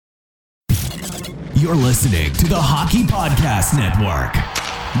You're listening to the Hockey Podcast Network.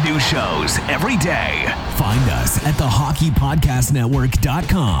 New shows every day. Find us at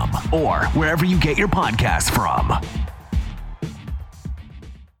thehockeypodcastnetwork.com or wherever you get your podcasts from.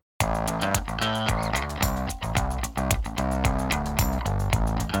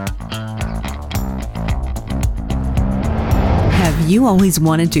 Have you always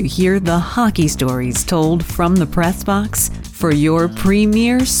wanted to hear the hockey stories told from the press box? For your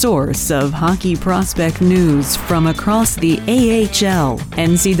premier source of hockey prospect news from across the AHL,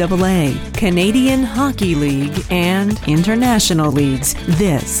 NCAA, Canadian Hockey League, and international leagues,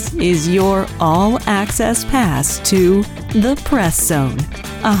 this is your all-access pass to The Press Zone,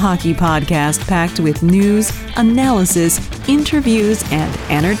 a hockey podcast packed with news, analysis, interviews, and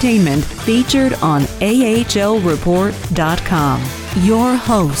entertainment featured on AHLReport.com. Your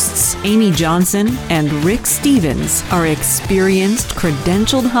hosts, Amy Johnson and Rick Stevens, are experienced,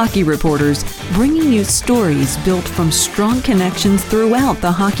 credentialed hockey reporters bringing you stories built from strong connections throughout the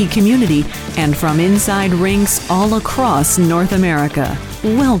hockey community and from inside rinks all across North America.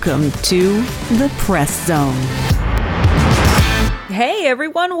 Welcome to The Press Zone. Hey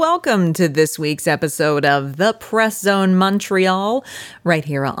everyone, welcome to this week's episode of The Press Zone Montreal, right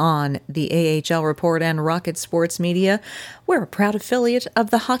here on the AHL Report and Rocket Sports Media. We're a proud affiliate of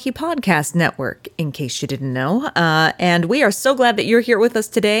the Hockey Podcast Network, in case you didn't know. And we are so glad that you're here with us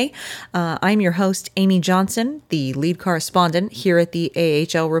today. I'm your host, Amy Johnson, the lead correspondent here at the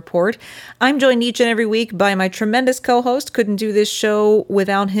AHL Report. I'm joined each and every week by my tremendous co-host. Couldn't do this show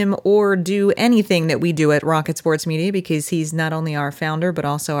without him or do anything that we do at Rocket Sports Media because he's not only our founder, but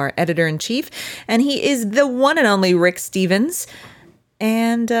also our editor-in-chief. And he is the one and only Rick Stevens.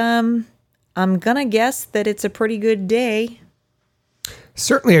 And I'm going to guess that it's a pretty good day.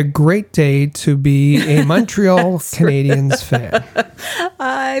 Certainly a great day to be a Montreal Canadiens fan.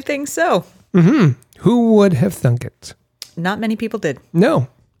 I think so. Mm-hmm. Who would have thunk it? Not many people did. No.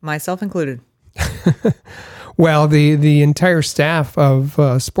 Myself included. Well, the entire staff of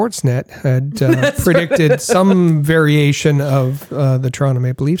Sportsnet had predicted some variation of the Toronto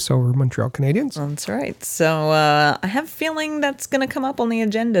Maple Leafs over Montreal Canadiens. That's right. So I have a feeling that's going to come up on the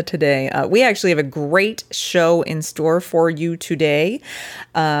agenda today. We actually have a great show in store for you today.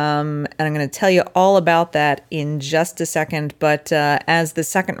 And I'm going to tell you all about that in just a second. But as the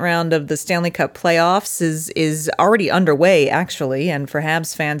second round of the Stanley Cup playoffs is already underway, actually, and for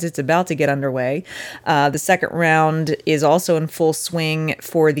Habs fans, it's about to get underway. The second round is also in full swing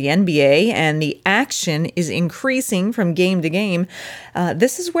for the NBA, and the action is increasing from game to game.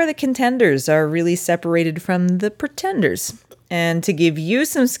 This is where the contenders are really separated from the pretenders. And to give you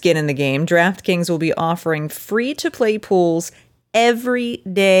some skin in the game, DraftKings will be offering free-to-play pools every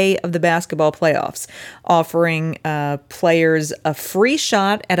day of the basketball playoffs, offering players a free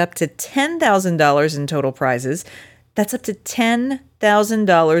shot at up to $10,000 in total prizes. That's up to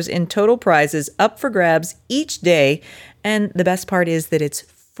 $10,000 in total prizes up for grabs each day. And the best part is that it's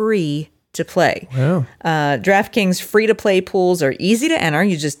free to play. Wow. DraftKings free-to-play pools are easy to enter.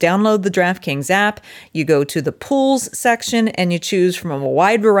 You just download the DraftKings app, you go to the pools section, and you choose from a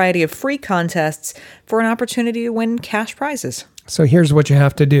wide variety of free contests for an opportunity to win cash prizes. So here's what you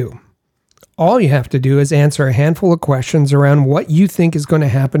have to do. All you have to do is answer a handful of questions around what you think is going to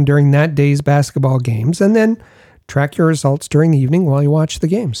happen during that day's basketball games, and then track your results during the evening while you watch the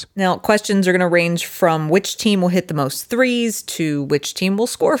games. Now, questions are going to range from which team will hit the most threes to which team will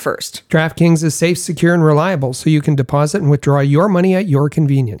score first. DraftKings is safe, secure, and reliable, so you can deposit and withdraw your money at your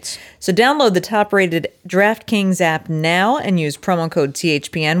convenience. So download the top-rated DraftKings app now and use promo code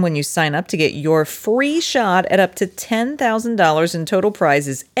THPN when you sign up to get your free shot at up to $10,000 in total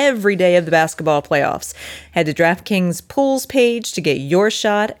prizes every day of the basketball playoffs. Head to DraftKings Pools page to get your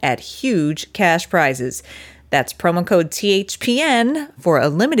shot at huge cash prizes. That's promo code THPN for a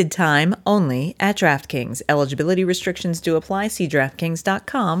limited time only at DraftKings. Eligibility restrictions do apply. See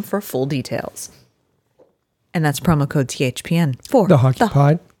DraftKings.com for full details. And that's promo code THPN for the Hockey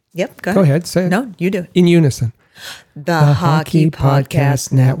Pod. Yep, go ahead. Go ahead, say it. No, you do it. In unison. The Hockey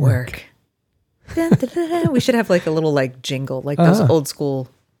Podcast Network. Dun, dun, dun, dun. We should have like a little like jingle, like those old school.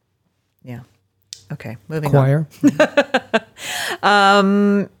 Yeah. Okay, moving Choir.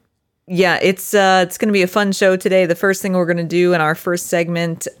 on. Yeah, it's going to be a fun show today. The first thing we're going to do in our first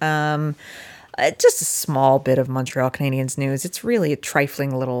segment, just a small bit of Montreal Canadiens news. It's really a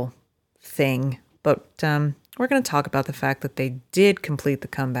trifling little thing, but we're going to talk about the fact that they did complete the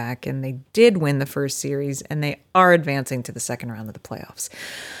comeback and they did win the first series and they are advancing to the second round of the playoffs.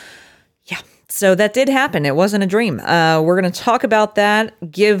 Yeah, so that did happen. It wasn't a dream. We're going to talk about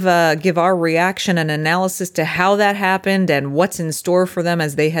that, give our reaction and analysis to how that happened and what's in store for them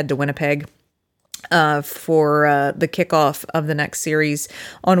as they head to Winnipeg. for the kickoff of the next series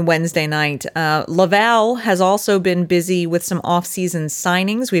on Wednesday night. Laval has also been busy with some off-season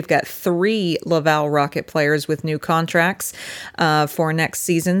signings. We've got 3 Laval Rocket players with new contracts for next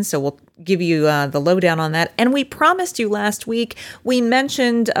season, so we'll give you the lowdown on that. And we promised you last week, we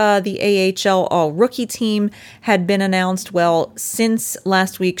mentioned the AHL All-Rookie team had been announced. Well, since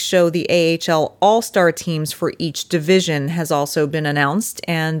last week's show, the AHL All-Star teams for each division has also been announced,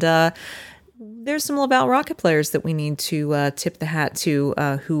 and there's some Laval Rocket players that we need to tip the hat to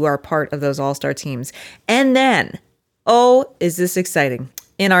who are part of those all-star teams. And then, oh, is this exciting?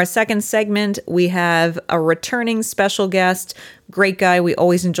 In our second segment, we have a returning special guest, great guy. We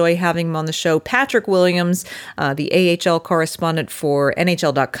always enjoy having him on the show, Patrick Williams, the AHL correspondent for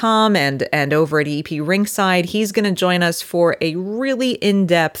NHL.com and over at EP Rinkside. He's going to join us for a really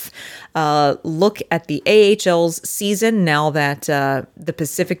in-depth look at the AHL's season now that the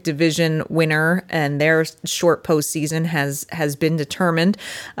Pacific Division winner and their short postseason has been determined.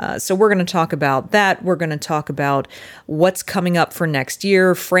 So we're going to talk about that. We're going to talk about what's coming up for next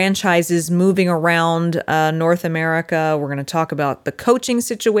year, franchises moving around North America. We're going to talk about the coaching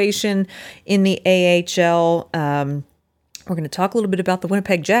situation in the AHL. We're going to talk a little bit about the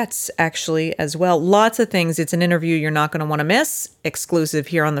Winnipeg Jets, actually, as well. Lots of things. It's an interview you're not going to want to miss, exclusive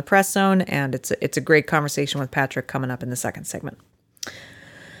here on the Press Zone, and it's a great conversation with Patrick coming up in the second segment.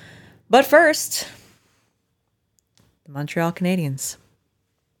 But first, the Montreal Canadiens.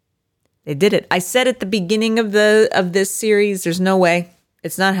 They did it. I said at the beginning of this series, there's no way.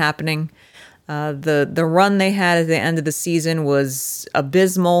 It's not happening. The run they had at the end of the season was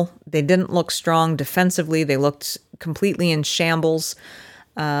abysmal. They didn't look strong defensively. They looked completely in shambles.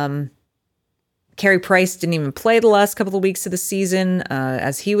 Carey Price didn't even play the last couple of weeks of the season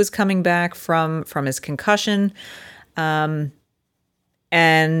as he was coming back from his concussion. And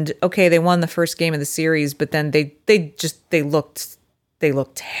okay, they won the first game of the series, but then they looked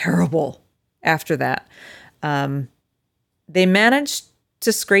terrible after that. They managed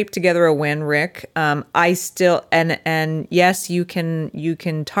to scrape together a win, Rick. I still and yes, you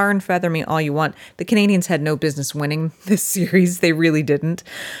can tar and feather me all you want. The Canadiens had no business winning this series. They really didn't.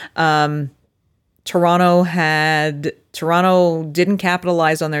 Toronto didn't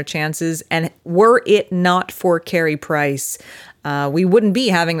capitalize on their chances, and were it not for Carey Price, we wouldn't be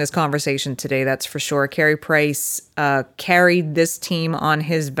having this conversation today, that's for sure. Carey Price carried this team on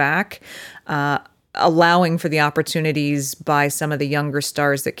his back, allowing for the opportunities by some of the younger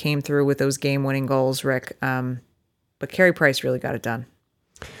stars that came through with those game-winning goals, Rick. But Carey Price really got it done.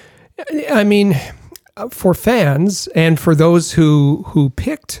 I mean, for fans and for those who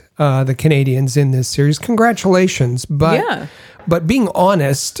picked the Canadiens in this series, congratulations. But being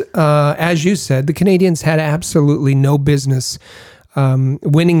honest, as you said, the Canadiens had absolutely no business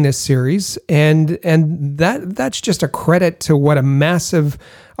winning this series, and that's just a credit to what a massive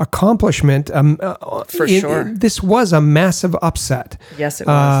accomplishment. For sure, this was a massive upset. Yes, it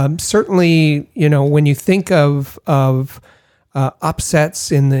was. Certainly, when you think of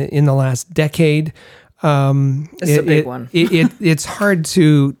upsets in the last decade, it's a big one. It's hard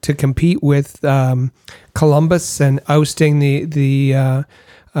to compete with Columbus and ousting the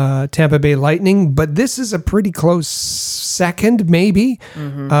Tampa Bay Lightning, but this is a pretty close second, maybe.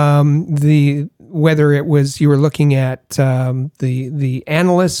 Mm-hmm. Whether it was you were looking at the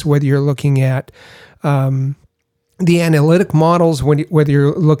analysts, whether you're looking at the analytic models, whether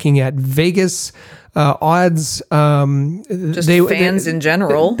you're looking at Vegas odds, fans in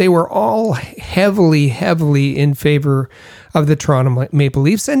general, they were all heavily in favor of the Toronto Maple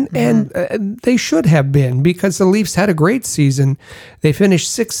Leafs, and they should have been, because the Leafs had a great season. They finished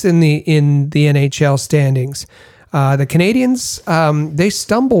 6th in the NHL standings. The Canadiens, they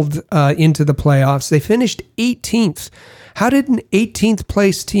stumbled into the playoffs. They finished 18th. How did an 18th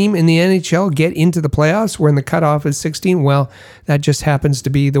place team in the NHL get into the playoffs when the cutoff is 16? Well, that just happens to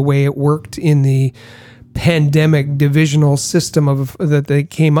be the way it worked in the pandemic divisional system that they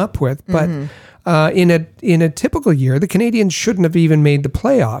came up with. But in a typical year, the Canadiens shouldn't have even made the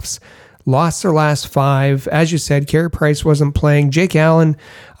playoffs. Lost their last 5. As you said, Carey Price wasn't playing. Jake Allen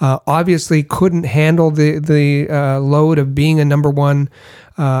obviously couldn't handle the load of being a number one,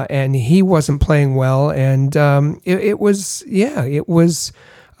 and he wasn't playing well. And it was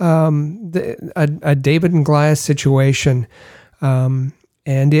a David and Goliath situation. And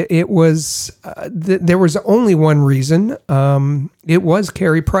it was there was only one reason. It was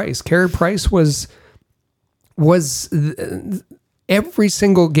Carey Price. Carey Price was every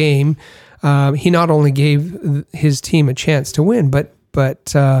single game. He not only gave his team a chance to win, but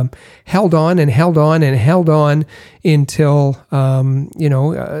held on and held on and held on until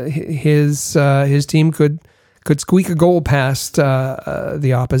his team could squeak a goal past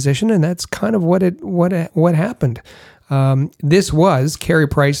the opposition, and that's kind of what happened. This was Carey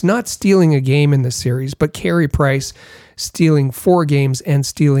Price not stealing a game in the series, but Carey Price stealing 4 games and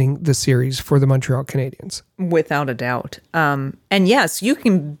stealing the series for the Montreal Canadiens. Without a doubt. And yes, you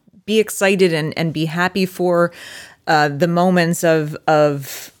can be excited and be happy for the moments of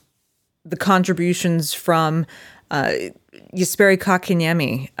the contributions from Jesperi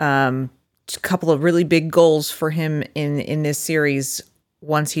Kotkaniemi. A couple of really big goals for him in this series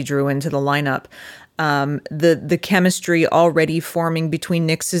once he drew into the lineup. The chemistry already forming between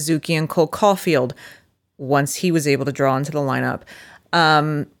Nick Suzuki and Cole Caulfield once he was able to draw into the lineup.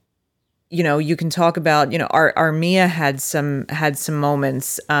 You can talk about, Armia had some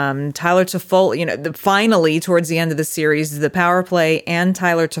moments. Tyler Toffoli, finally towards the end of the series, the power play and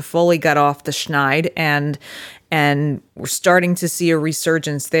Tyler Toffoli got off the schneid, and we're starting to see a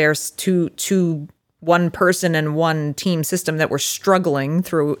resurgence there. Two one person and one team system that were struggling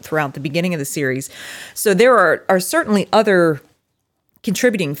throughout the beginning of the series. So there are certainly other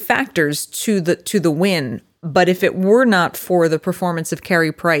contributing factors to the win. But if it were not for the performance of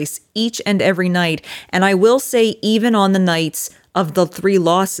Carey Price each and every night, and I will say even on the nights of the 3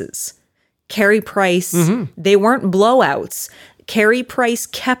 losses, Carey Price, they weren't blowouts. Carey Price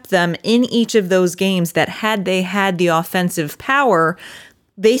kept them in each of those games that had they had the offensive power,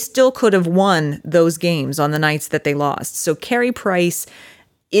 they still could have won those games on the nights that they lost. So Carey Price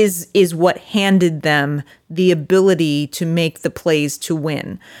is what handed them the ability to make the plays to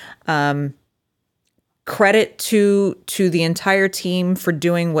win. Credit to the entire team for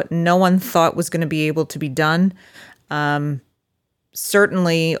doing what no one thought was going to be able to be done.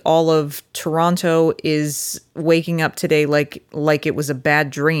 Certainly all of Toronto is waking up today like it was a bad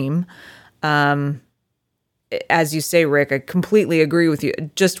dream. As you say, Rick, I completely agree with you.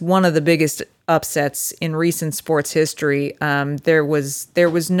 Just one of the biggest upsets in recent sports history. There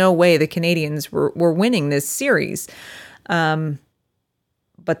was no way the Canadiens were winning this series, but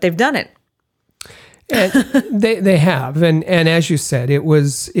they've done it. And they have, and as you said, it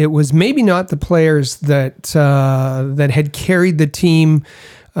was maybe not the players that had carried the team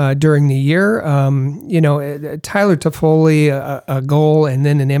during the year. Tyler Toffoli, a goal and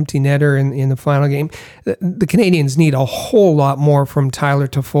then an empty netter in the final game. The Canadiens need a whole lot more from Tyler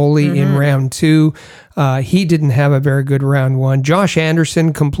Toffoli in round 2. He didn't have a very good round 1. Josh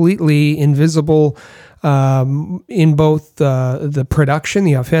Anderson, completely invisible in both the production,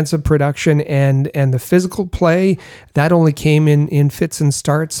 the offensive production, and the physical play. That only came in fits and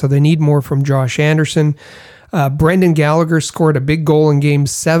starts, so they need more from Josh Anderson. Brendan Gallagher scored a big goal in Game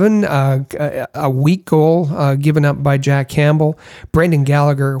 7, a weak goal given up by Jack Campbell. Brendan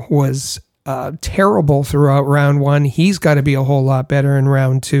Gallagher was terrible throughout round 1. He's got to be a whole lot better in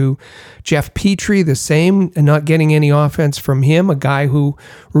round 2. Jeff Petrie, the same, and not getting any offense from him, a guy who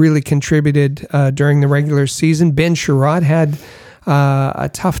really contributed during the regular season. Ben Sherratt had a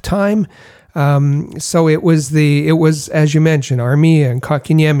tough time. So it was as you mentioned, Armia and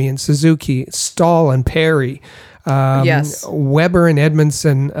Kotkaniemi and Suzuki, Stahl and Perry, yes, Weber and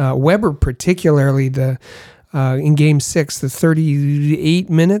Edmondson. Weber particularly in Game 6, the 38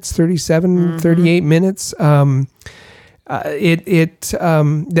 minutes, 38 minutes. The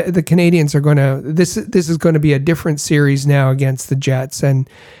Canadiens are going to. This is going to be a different series now against the Jets, and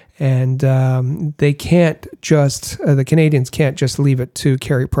they can't just the Canadiens can't just leave it to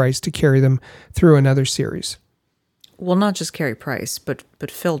Carey Price to carry them through another series. Well, not just Carey Price, but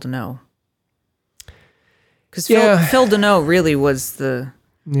Phil Deneau. Because yeah. Phil Deneau really was the.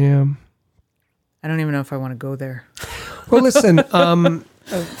 Yeah. I don't even know if I want to go there. Well, listen,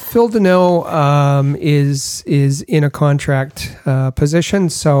 Phil Deneau is in a contract position,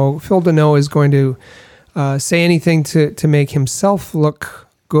 so Phil Deneau is going to say anything to make himself look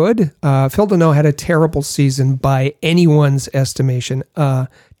good. Phil Deneau had a terrible season by anyone's estimation.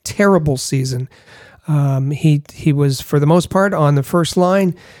 Terrible season. He was, for the most part, on the first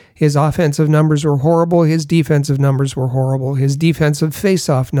line. His offensive numbers were horrible. His defensive numbers were horrible. His defensive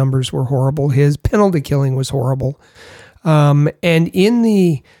face-off numbers were horrible. His penalty killing was horrible. And in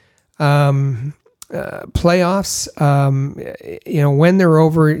the playoffs, when they're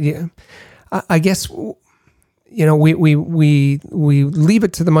over, I guess, we leave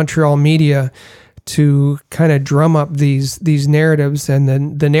it to the Montreal media to kind of drum up these narratives, and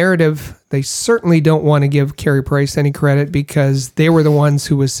then the narrative, they certainly don't want to give Carey Price any credit because they were the ones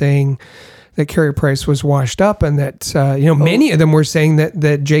who was saying that Carey Price was washed up, and that many of them were saying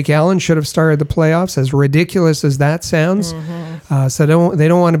that Jake Allen should have started the playoffs, as ridiculous as that sounds. So they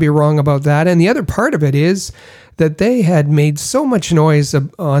don't want to be wrong about that. And the other part of it is that they had made so much noise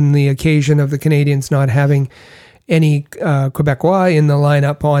on the occasion of the Canadiens not having any Quebecois in the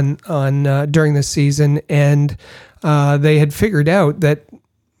lineup on during the season, and they had figured out that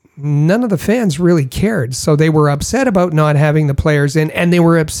none of the fans really cared. So they were upset about not having the players in, and they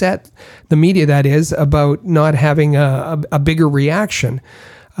were upset, the media that is, about not having a bigger reaction.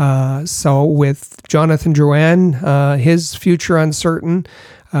 So with Jonathan Drouin, his future uncertain,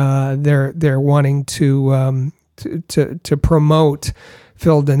 they're wanting to promote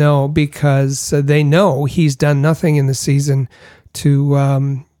Phil Deneau because they know he's done nothing in the season to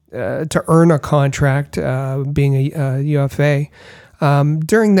earn a contract, being a UFA.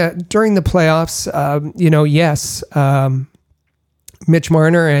 During the playoffs, yes, Mitch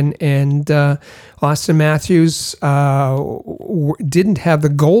Marner and Austin Matthews didn't have the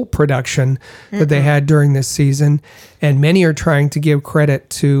goal production that they had during this season, and many are trying to give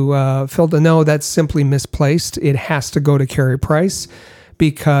credit to Phil Deneau. That's simply misplaced. It has to go to Carey Price,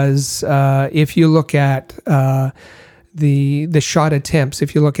 because if you look at the shot attempts,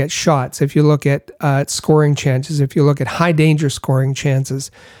 if you look at shots, if you look at scoring chances, if you look at high danger scoring chances,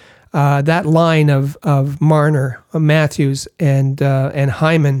 that line of Marner, Matthews, and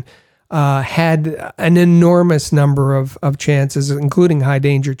Hyman had an enormous number of chances, including high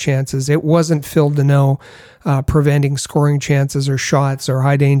danger chances. It wasn't Phil Deneau preventing scoring chances or shots or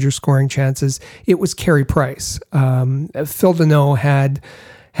high danger scoring chances. It was Carey Price. Phil Deneau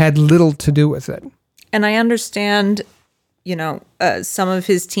had little to do with it. And I understand, some of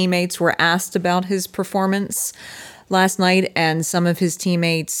his teammates were asked about his performance last night, and some of his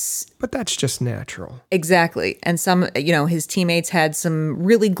teammates... But that's just natural. Exactly. And some, his teammates had some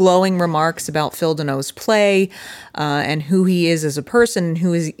really glowing remarks about Phil Deneau's play, and who he is as a person, and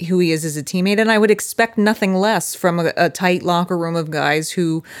who he is as a teammate. And I would expect nothing less from a tight locker room of guys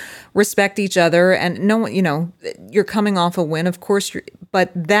who respect each other. And you're coming off a win, of course, but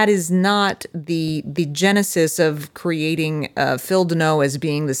that is not the genesis of creating Phil Deneau as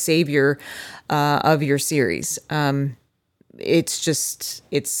being the savior of your series.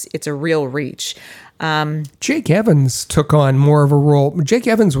 It's a real reach. Jake Evans took on more of a role. Jake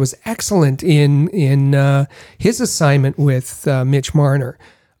Evans was excellent in his assignment with Mitch Marner.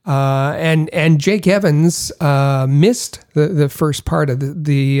 And Jake Evans missed the first part of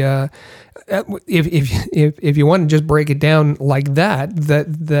the if you want to just break it down like that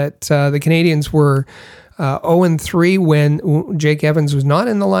the Canadiens were 0-3 when Jake Evans was not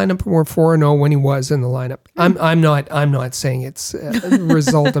in the lineup, or 4-0 when he was in the lineup. I'm not saying it's a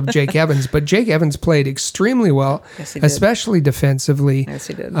result of Jake Evans, but Jake Evans played extremely well, yes, he did. Especially defensively. Yes,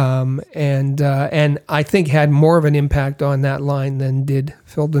 he did. And I think had more of an impact on that line than did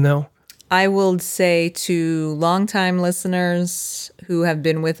Phil Deneau. I will say to longtime listeners who have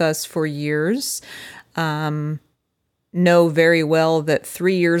been with us for years, know very well that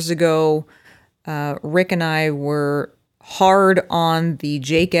 3 years ago, Rick and I were hard on the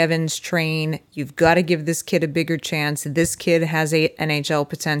Jake Evans train. You've got to give this kid a bigger chance. This kid has a NHL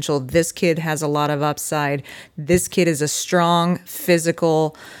potential. This kid has a lot of upside. This kid is a strong,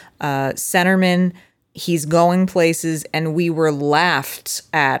 physical centerman. He's going places, and we were laughed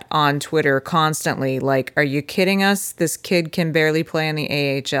at on Twitter constantly. Like, are you kidding us? This kid can barely play in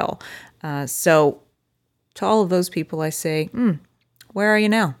the AHL. So to all of those people, I say, where are you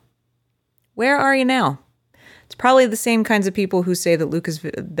now? Where are you now? It's probably the same kinds of people who say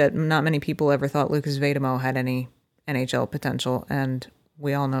that not many people ever thought Lucas Vedemo had any NHL potential, and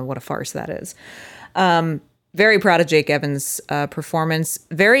we all know what a farce that is. Very proud of Jake Evans' performance.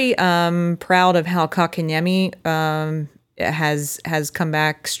 Very proud of how Kotkaniemi has come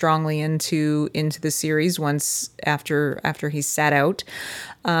back strongly into the series once after he sat out.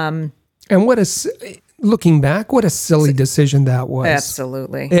 And looking back, what a silly decision that was.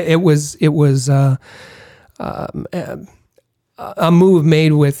 Absolutely. It was a move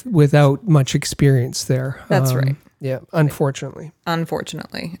made without much experience there. That's right. Yeah, unfortunately.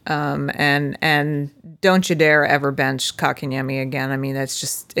 And don't you dare ever bench Kotkaniemi again. I mean, that's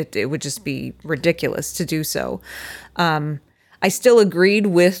just it would just be ridiculous to do so. I still agreed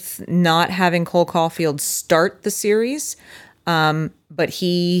with not having Cole Caulfield start the series. But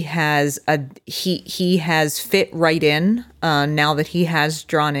he has fit right in now that he has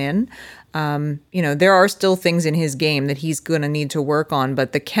drawn in. There are still things in his game that he's going to need to work on,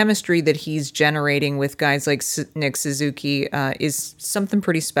 but the chemistry that he's generating with guys like Nick Suzuki is something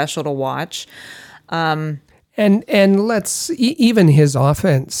pretty special to watch. And let's even his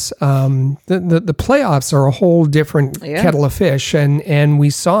offense. The playoffs are a whole different kettle of fish, and we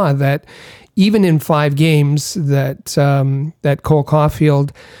saw that even in 5 games that Cole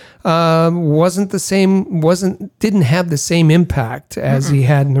Caulfield didn't have the same impact as he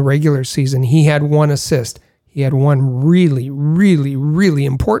had in the regular season. He had 1 assist. He had 1 really, really, really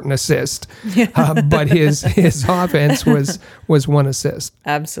important assist, but his offense was 1 assist.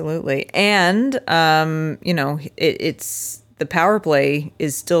 Absolutely. And, it's the power play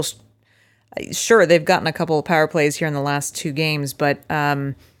is still, sure, they've gotten a couple of power plays here in the last 2 games, but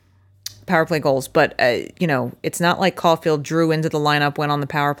power play goals. But, it's not like Caulfield drew into the lineup, went on the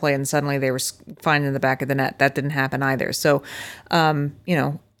power play, and suddenly they were fine in the back of the net. That didn't happen either. So,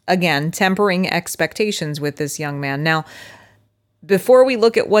 again, tempering expectations with this young man. Now, before we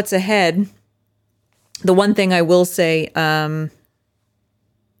look at what's ahead, the one thing I will say, I'm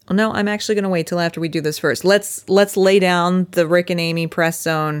actually going to wait till after we do this first. Let's lay down the Rick and Amy press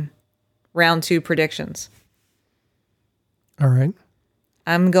zone round 2 predictions. All right.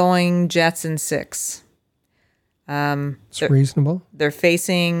 I'm going Jets in 6. It's reasonable. They're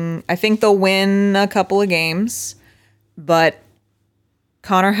facing, I think they'll win a couple of games, but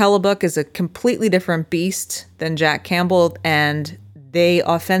Connor Hellebuck is a completely different beast than Jack Campbell, and they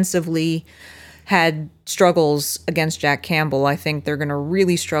offensively had struggles against Jack Campbell. I think they're going to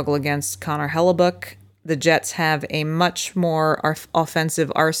really struggle against Connor Hellebuck. The Jets have a much more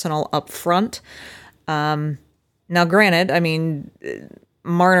offensive arsenal up front. Now, granted, I mean,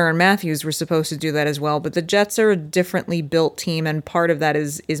 Marner and Matthews were supposed to do that as well, but the Jets are a differently built team, and part of that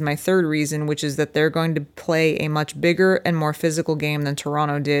is my third reason, which is that they're going to play a much bigger and more physical game than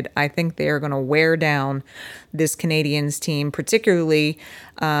Toronto did. I think they are going to wear down this Canadiens team, particularly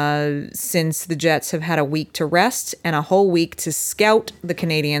since the Jets have had a week to rest and a whole week to scout the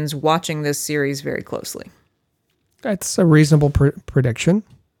Canadiens, watching this series very closely. That's a reasonable prediction.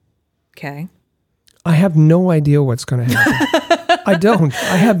 Okay. I have no idea what's going to happen. I don't.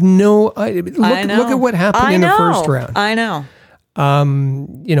 I have no idea. Look at what happened in the first round. I know.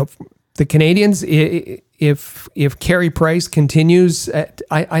 The Canadiens, if Carey Price continues,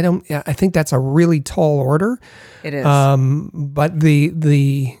 I think that's a really tall order. It is. But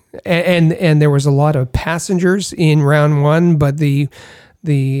and there was a lot of passengers in round 1, but the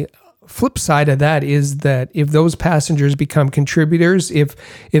flip side of that is that if those passengers become contributors, if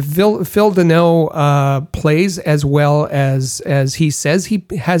Phil Deneau plays as well as he says he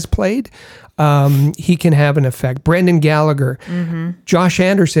has played, he can have an effect. Brendan Gallagher, Josh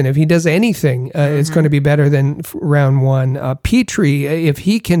Anderson, if he does anything, it's going to be better than round 1. Petrie, if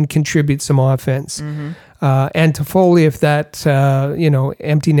he can contribute some offense, and Toffoli, if that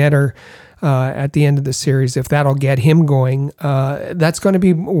empty netter at the end of the series, if that'll get him going, that's going to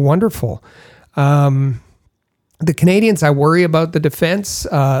be wonderful. The Canadiens, I worry about the defense.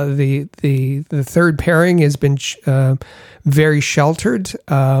 The third pairing has been very sheltered,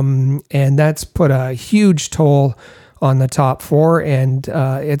 and that's put a huge toll on the top 4. And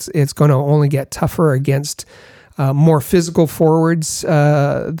it's going to only get tougher against more physical forwards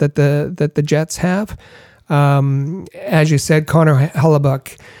that the Jets have. As you said, Connor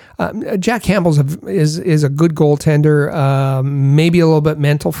Hellebuck. Jack Campbell is a good goaltender, maybe a little bit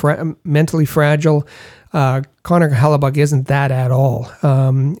mentally fragile. Connor Hellebuck isn't that at all.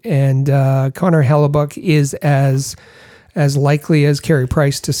 And Connor Hellebuck is as likely as Carey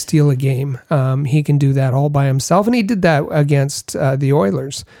Price to steal a game. He can do that all by himself, and he did that against the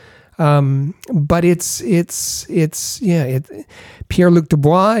Oilers. But Pierre-Luc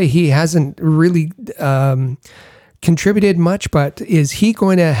Dubois, he hasn't really contributed much, but is he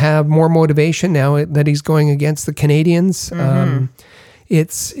going to have more motivation now that he's going against the Canadiens?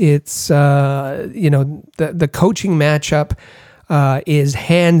 The coaching matchup is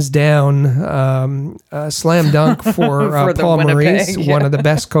hands down a slam dunk for Paul Maurice, one of the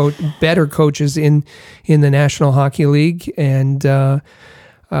better coaches in the National Hockey League, and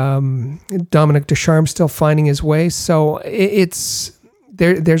Dominic Ducharme still finding his way. So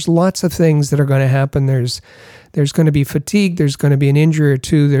there's lots of things that are going to happen. There's going to be fatigue. There's going to be an injury or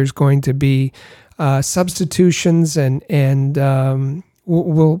two. There's going to be substitutions, and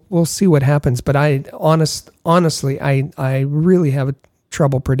we'll see what happens. But honestly, I really have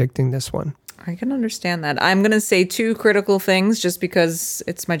trouble predicting this one. I can understand that. I'm going to say 2 critical things just because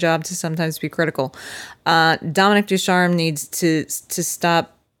it's my job to sometimes be critical. Dominic Ducharme needs to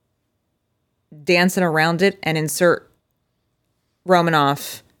stop dancing around it and insert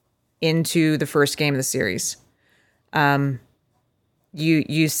Romanov into the first game of the series.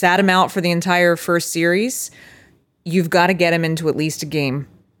 You sat him out for the entire first series. You've got to get him into at least a game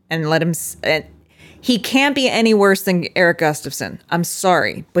and let him. He can't be any worse than Eric Gustafsson. I'm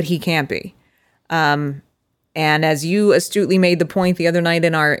sorry, but he can't be. And as you astutely made the point the other night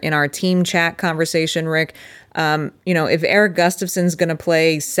in our team chat conversation, Rick, if Eric Gustafson's going to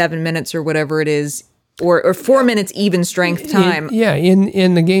play 7 minutes or whatever it is, or 4 minutes even strength time.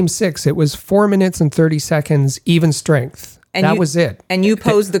 In the game 6, it was 4 minutes and 30 seconds even strength. And that was it. And you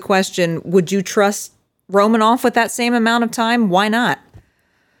posed the question, would you trust Romanoff with that same amount of time? Why not?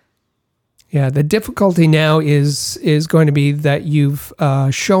 Yeah, the difficulty now is going to be that you've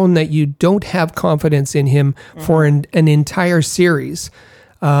shown that you don't have confidence in him for an entire series.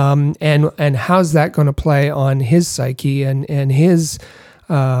 And how's that going to play on his psyche and his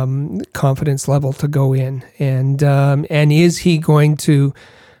confidence level to go in? And is he going to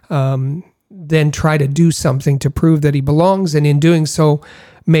then try to do something to prove that he belongs, and in doing so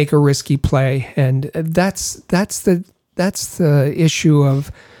make a risky play? And that's the issue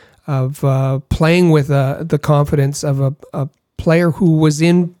of playing with the confidence of a player who was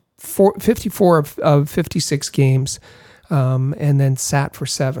in 54 of 56 games and then sat for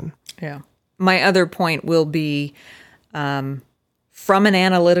 7. Yeah. My other point will be, from an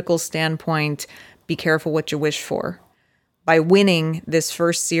analytical standpoint, be careful what you wish for. By winning this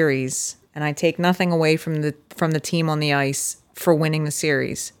first series, and I take nothing away from the team on the ice for winning the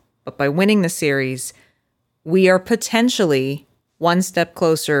series, but by winning the series, we are potentially one step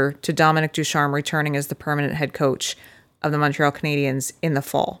closer to Dominic Ducharme returning as the permanent head coach of the Montreal Canadiens in the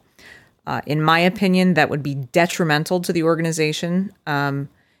fall. In my opinion, that would be detrimental to the organization.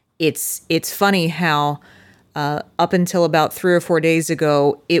 It's funny how up until about 3 or 4 days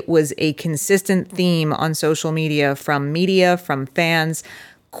ago, it was a consistent theme on social media, from fans,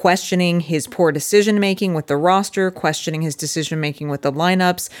 questioning his poor decision-making with the roster, questioning his decision-making with the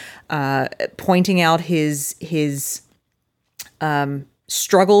lineups, pointing out his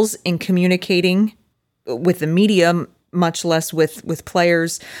struggles in communicating with the media, much less with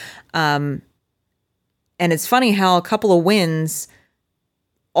players. And it's funny how a couple of wins,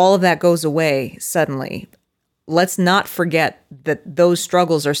 all of that goes away suddenly. Let's not forget that those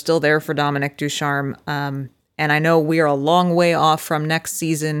struggles are still there for Dominic Ducharme. And I know we are a long way off from next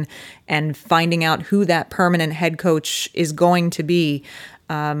season and finding out who that permanent head coach is going to be.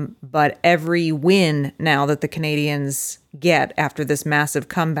 But every win now that the Canadiens get after this massive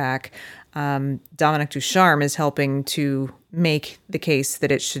comeback, Dominic Ducharme is helping to make the case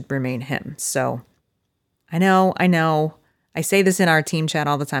that it should remain him. So I know. I say this in our team chat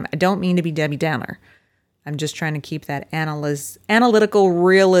all the time. I don't mean to be Debbie Downer. I'm just trying to keep that analytical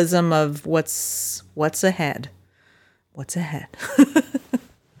realism of what's ahead. What's ahead?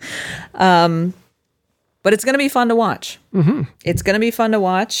 But it's going to be fun to watch. Mm-hmm. It's going to be fun to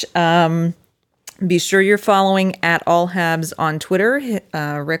watch. Be sure you're following at All Habs on Twitter.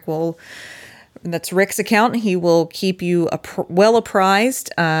 That's Rick's account. He will keep you well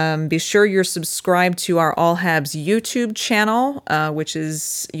apprised. Be sure you're subscribed to our All Habs YouTube channel, which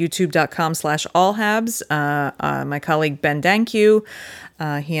is youtube.com/allhabs. My colleague Ben Dankyu,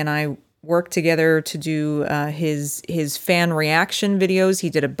 he and I work together to do his fan reaction videos. He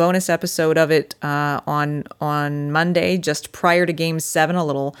did a bonus episode of it on Monday, just prior to Game 7, a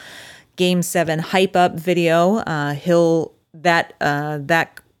little Game 7 hype up video.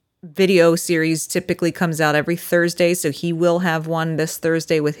 That video series typically comes out every Thursday, so he will have one this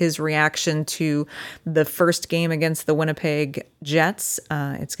Thursday with his reaction to the first game against the Winnipeg Jets.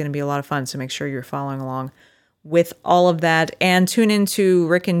 It's going to be a lot of fun, so make sure you're following along with all of that, and tune into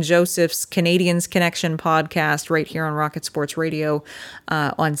Rick and Joseph's Canadiens Connection podcast right here on Rocket Sports Radio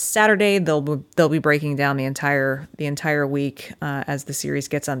on Saturday. They'll be breaking down the entire week as the series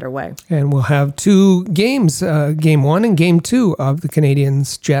gets underway. And we'll have 2 games, Game 1 and Game 2 of the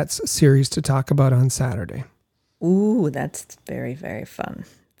Canadiens Jets series to talk about on Saturday. Ooh, that's very, very fun.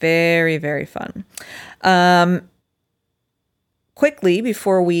 Very, very fun. Quickly,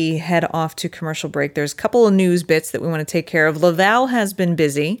 before we head off to commercial break, there's a couple of news bits that we want to take care of. Laval has been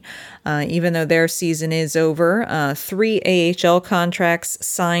busy, even though their season is over. 3 AHL contracts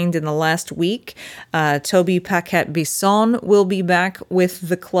signed in the last week. Toby Paquette-Bisson will be back with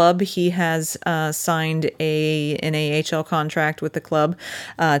the club. He has signed an AHL contract with the club,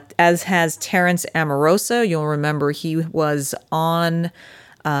 as has Terrence Amorosa. You'll remember he was on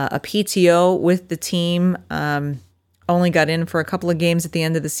a PTO with the team. Only got in for a couple of games at the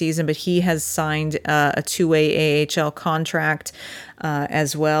end of the season, but he has signed a 2-way AHL contract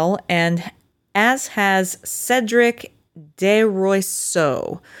as well. And as has Cedric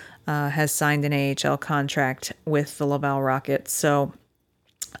Desroisseaux has signed an AHL contract with the Laval Rockets. So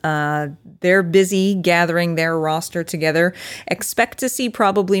They're busy gathering their roster together. Expect to see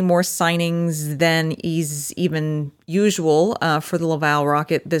probably more signings than is even usual for the Laval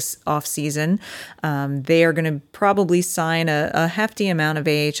Rocket this offseason. They are going to probably sign a hefty amount of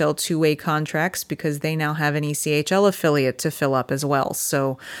AHL two-way contracts because they now have an ECHL affiliate to fill up as well.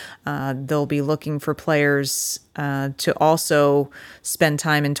 So they'll be looking for players to also spend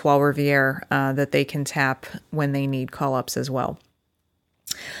time in Trois-Rivières that they can tap when they need call-ups as well.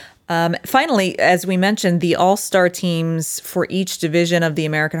 Finally, as we mentioned, the all-star teams for each division of the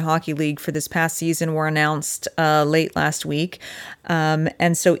American Hockey League for this past season were announced late last week.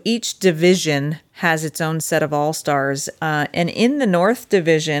 And so each division has its own set of all-stars. And in the North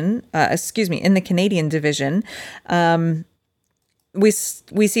Division, in the Canadian Division, we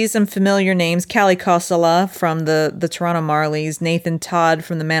see some familiar names: Kalle Kossala from the Toronto Marlies, Nathan Todd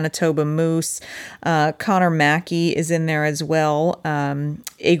from the Manitoba Moose, Connor Mackey is in there as well,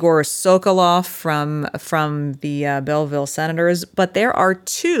 Igor Sokolov from the Belleville Senators. But there are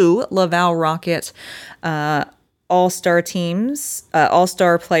two Laval Rocket all-star teams,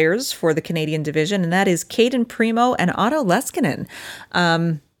 all-star players for the Canadian division, and that is Caden Primo and Otto Leskinen.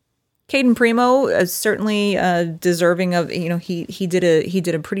 Caden Primo is certainly deserving of, he did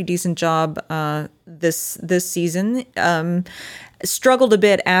a pretty decent job this season. Struggled a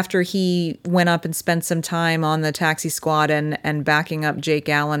bit after he went up and spent some time on the taxi squad and backing up Jake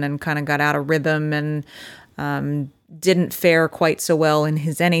Allen, and kind of got out of rhythm and didn't fare quite so well in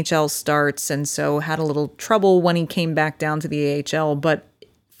his NHL starts, and so had a little trouble when he came back down to the AHL. But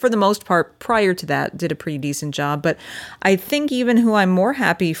for the most part, prior to that, did a pretty decent job. But I think even who I'm more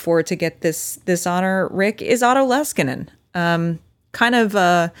happy for to get this honor, Rick, is Otto Leskinen.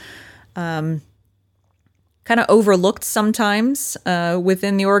 Kind of overlooked sometimes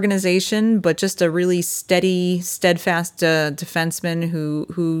within the organization, but just a really steadfast defenseman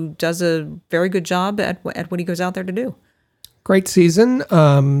who does a very good job at what he goes out there to do. Great season,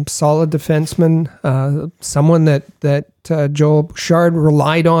 solid defenseman, someone that Joel Bouchard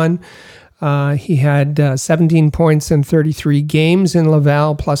relied on. He had 17 points in 33 games in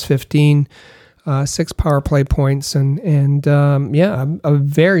Laval, plus 15, 6 power play points, and a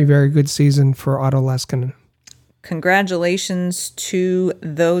very, very good season for Otto Leskinen. Congratulations to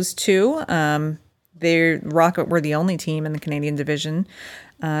those two. The Rocket were the only team in the Canadian division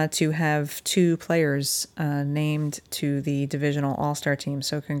to have two players named to the divisional all-star team.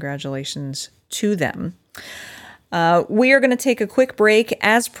 So congratulations to them. We are going to take a quick break.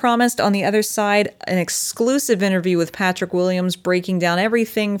 As promised, on the other side, an exclusive interview with Patrick Williams, breaking down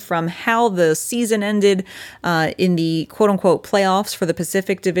everything from how the season ended in the quote-unquote playoffs for the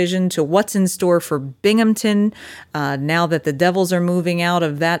Pacific Division to what's in store for Binghamton now that the Devils are moving out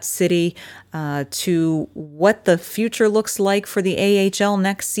of that city, to what the future looks like for the AHL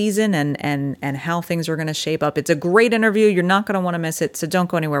next season and how things are going to shape up. It's a great interview. You're not going to want to miss it, so don't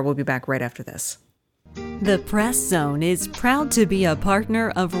go anywhere. We'll be back right after this. The Press Zone is proud to be a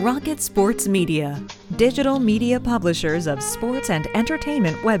partner of Rocket Sports Media, digital media publishers of sports and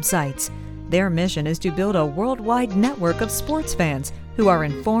entertainment websites. Their mission is to build a worldwide network of sports fans who are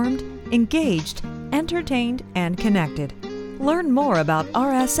informed, engaged, entertained, and connected. Learn more about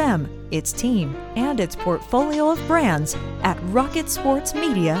RSM, its team, and its portfolio of brands at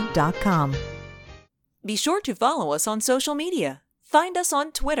rocketsportsmedia.com. Be sure to follow us on social media. Find us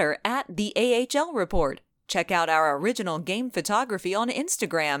on Twitter at The AHL Report. Check out our original game photography on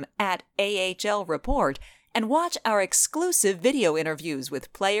Instagram at AHL Report, and watch our exclusive video interviews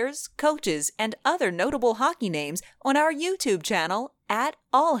with players, coaches, and other notable hockey names on our YouTube channel at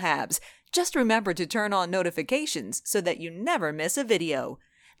All Habs. Just remember to turn on notifications so that you never miss a video.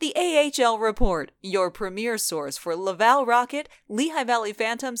 The AHL Report, your premier source for Laval Rocket, Lehigh Valley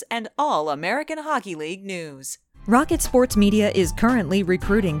Phantoms, and all American Hockey League news. Rocket Sports Media is currently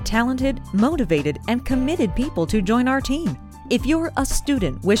recruiting talented, motivated, and committed people to join our team. If you're a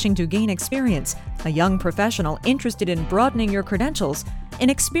student wishing to gain experience, a young professional interested in broadening your credentials, an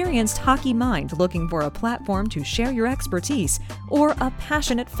experienced hockey mind looking for a platform to share your expertise, or a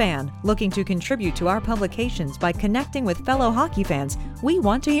passionate fan looking to contribute to our publications by connecting with fellow hockey fans, we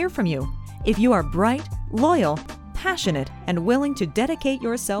want to hear from you. If you are bright, loyal, passionate, and willing to dedicate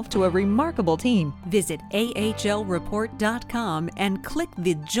yourself to a remarkable team, visit ahlreport.com and click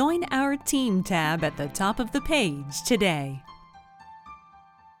the Join Our Team tab at the top of the page today.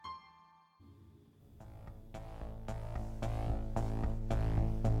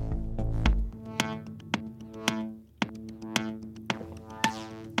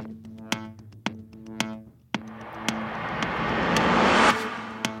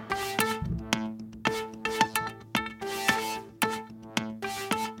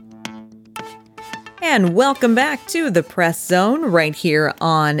 And welcome back to the Press Zone right here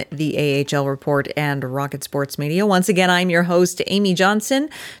on the AHL Report and Rocket Sports Media. Once again, I'm your host, Amy Johnson,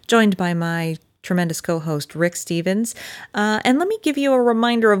 joined by my tremendous co-host, Rick Stevens. And let me give you a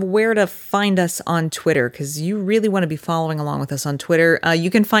reminder of where to find us on Twitter, because you really want to be following along with us on Twitter. You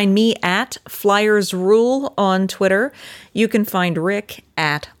can find me at Flyers Rule on Twitter. You can find Rick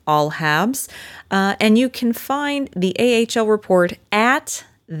at All Habs. And you can find the AHL Report at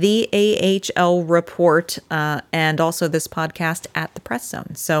the AHL Report, and also this podcast at the Press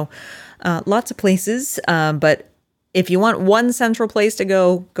Zone. So lots of places, but if you want one central place to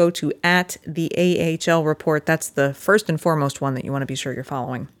go to at the AHL Report. That's the first and foremost one that you want to be sure you're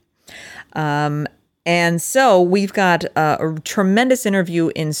following. And so we've got a tremendous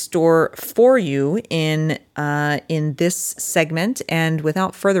interview in store for you in this segment. And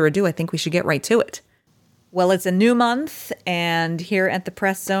without further ado, I think we should get right to it. Well, it's a new month, and here at the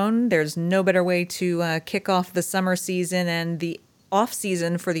Press Zone, there's no better way to kick off the summer season and the off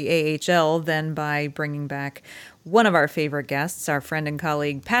season for the AHL than by bringing back one of our favorite guests, our friend and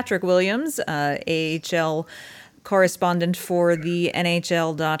colleague Patrick Williams, AHL correspondent for the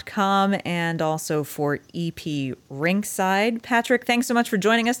NHL.com and also for EP Rinkside. Patrick, thanks so much for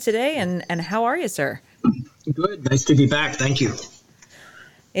joining us today, and how are you, sir? Good. Nice to be back. Thank you.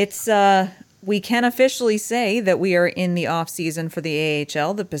 It's we can officially say that we are in the off season for the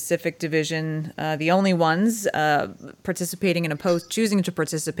AHL, the Pacific Division, the only ones choosing to participate in a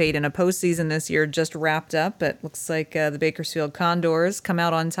postseason this year just wrapped up. It looks like the Bakersfield Condors come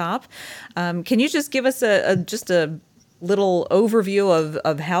out on top. Can you just give us just a little overview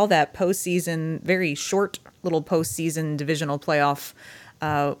of how that postseason, very short little postseason divisional playoff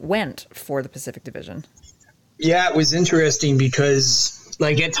went for the Pacific Division? Yeah, it was interesting because,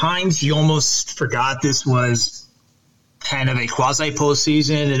 at times you almost forgot this was kind of a quasi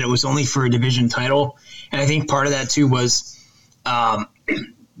postseason and it was only for a division title. And I think part of that too was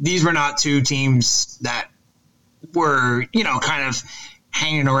these were not two teams that were, kind of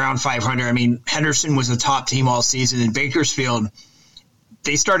hanging around 500. I mean, Henderson was a top team all season, and Bakersfield,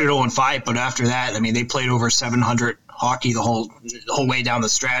 they started 0-5, but after that, I mean, they played over 700 hockey the whole way down the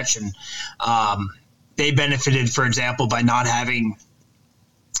stretch. And they benefited, for example, by not having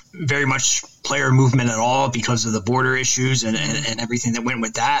very much player movement at all because of the border issues and everything that went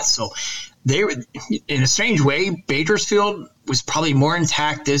with that. So they were, in a strange way, Bakersfield was probably more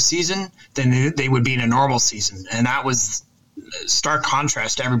intact this season than they would be in a normal season. And that was a stark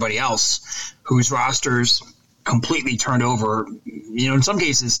contrast to everybody else whose rosters completely turned over, in some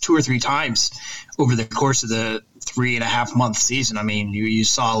cases 2 or 3 times over the course of the 3.5 month season. I mean, you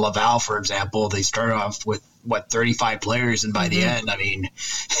saw Laval, for example. They started off with 35 players, and by the end, I mean,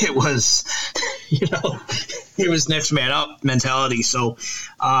 it was, it was next man up mentality. So,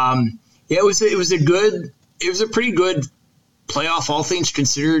 it was a pretty good playoff, all things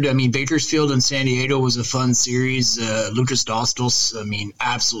considered. I mean, Bakersfield and San Diego was a fun series. Lucas Dostos, I mean,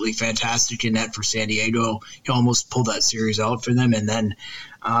 absolutely fantastic in net for San Diego. He almost pulled that series out for them. And then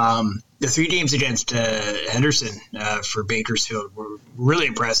the 3 games against Henderson for Bakersfield were really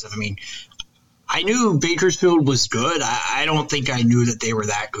impressive. I mean, I knew Bakersfield was good. I don't think I knew that they were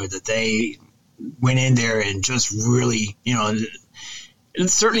that good, that they went in there and just really,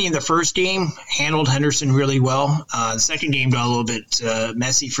 certainly in the first game, handled Henderson really well. The second game got a little bit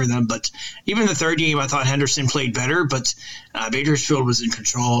messy for them, but even the third game, I thought Henderson played better, but Bakersfield was in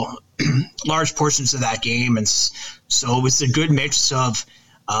control large portions of that game, and so it was a good mix of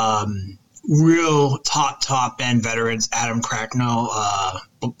real top end veterans, Adam Cracknell,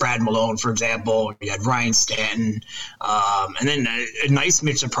 Brad Malone, for example. You had Ryan Stanton, and then a nice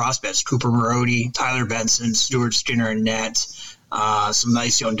mix of prospects, Cooper Marody, Tyler Benson, Stuart Skinner in net, some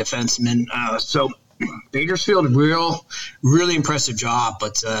nice young defensemen. So Bakersfield, really impressive job.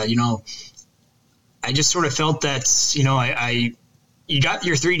 But, I just sort of felt that, you got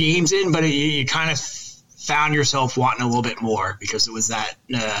your 3 games in, but you kind of found yourself wanting a little bit more because it was that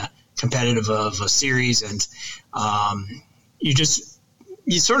competitive of a series. And you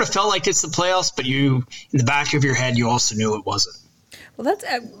sort of felt like it's the playoffs, but in the back of your head, you also knew it wasn't. Well, that's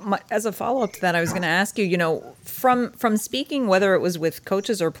as a follow-up to that, I was going to ask you, from speaking, whether it was with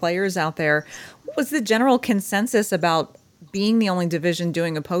coaches or players out there, what was the general consensus about being the only division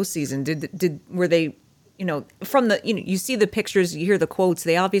doing a postseason? Were they, from the, you see the pictures, you hear the quotes,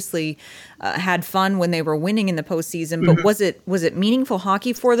 they obviously had fun when they were winning in the postseason, but was it meaningful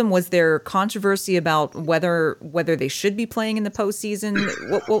hockey for them? Was there controversy about whether they should be playing in the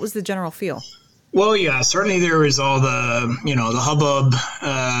postseason? What was the general feel? Well, yeah, certainly there was all the, the hubbub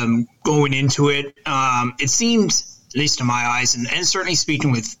going into it. It seemed, at least to my eyes, and certainly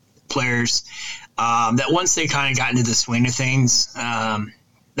speaking with players, that once they kind of got into the swing of things,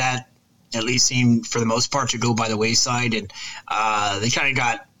 that at least seemed for the most part to go by the wayside, and they kind of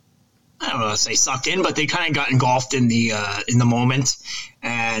got, I don't know, say sucked in, but they kind of got engulfed in the moment,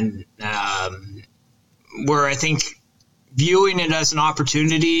 and where I think viewing it as an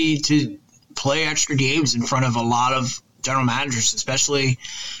opportunity to play extra games in front of a lot of general managers, especially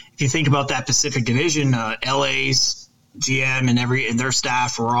if you think about that Pacific Division, LA's GM and their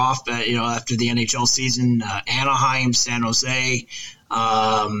staff were off, after the NHL season. Anaheim, San Jose,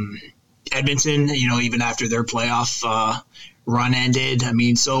 Edmonton, even after their playoff run ended. I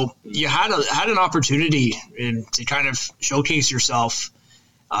mean, so you had an opportunity to kind of showcase yourself,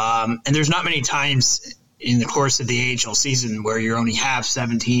 and there's not many times in the course of the AHL season where you only have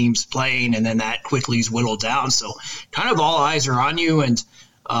 7 teams playing, and then that quickly is whittled down. So kind of all eyes are on you, and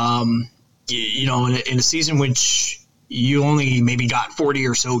in a season which you only maybe got 40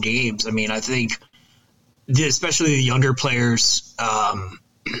 or so games. I mean, I think especially the younger players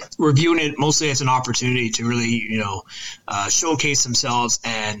were viewing it mostly as an opportunity to really, showcase themselves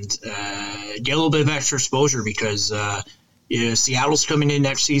and get a little bit of extra exposure, because Seattle's coming in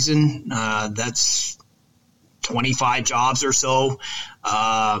next season. That's 25 jobs or so,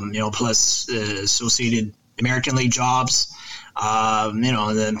 plus associated American League jobs, and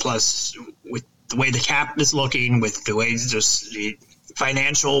then plus with the way the cap is looking, with the way just the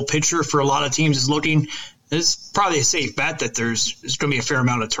financial picture for a lot of teams is looking, it's probably a safe bet that there's going to be a fair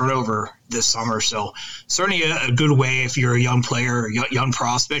amount of turnover this summer. So certainly a good way if you're a young player, young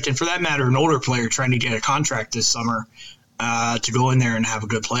prospect, and for that matter, an older player trying to get a contract this summer, to go in there and have a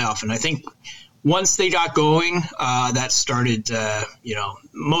good playoff. And I think once they got going, that started,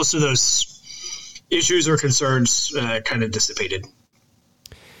 most of those issues or concerns kind of dissipated.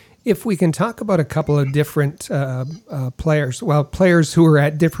 If we can talk about a couple of different players who are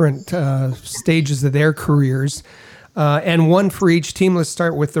at different stages of their careers, and one for each team. Let's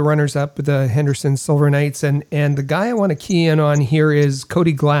start with the runners-up, the Henderson Silver Knights, and the guy I want to key in on here is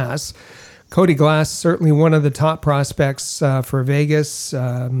Cody Glass. Cody Glass, certainly one of the top prospects for Vegas,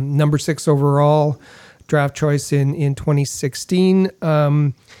 number 6 overall draft choice in 2016.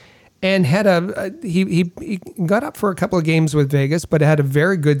 And had he got up for a couple of games with Vegas, but had a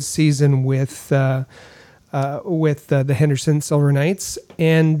very good season with the Henderson Silver Knights.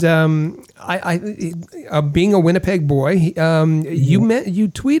 And I being a Winnipeg boy, you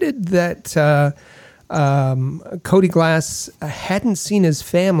tweeted that Cody Glass hadn't seen his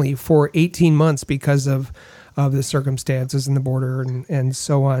family for 18 months because of the circumstances in the border and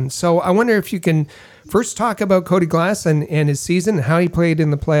so on. So I wonder if you can first talk about Cody Glass and his season and how he played in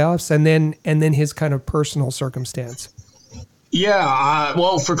the playoffs, and then his kind of personal circumstance. Yeah,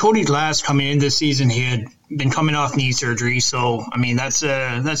 well, for Cody Glass coming in this season, he had been coming off knee surgery. So, I mean, that's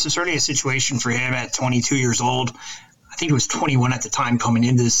certainly a situation for him at 22 years old. I think it was 21 at the time coming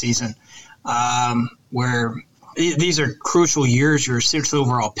into the season, where these are crucial years. You're a 6th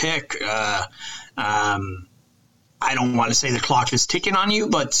overall pick. I don't want to say the clock is ticking on you,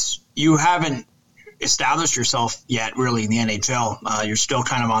 but you haven't established yourself yet really in the NHL. You're still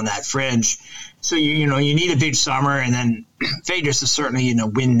kind of on that fringe. So, you need a big summer, and then Vegas is certainly in a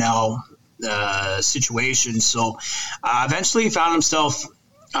win now situation. So eventually he found himself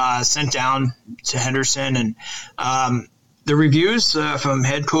sent down to Henderson, and the reviews from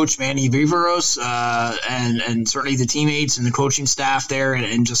head coach Manny Viveros and certainly the teammates and the coaching staff there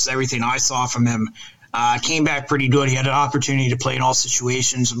and just everything I saw from him came back pretty good. He had an opportunity to play in all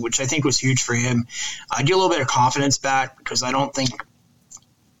situations, which I think was huge for him. I get a little bit of confidence back, because I don't think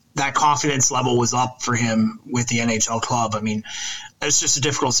that confidence level was up for him with the NHL club. I mean, it's just a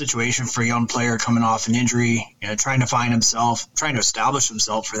difficult situation for a young player coming off an injury, trying to find himself, trying to establish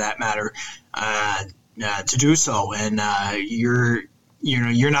himself for that matter, to do so. And you're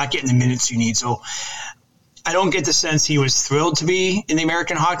not getting the minutes you need. So I don't get the sense he was thrilled to be in the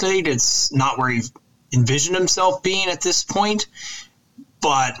American Hockey League. It's not where he envisioned himself being at this point,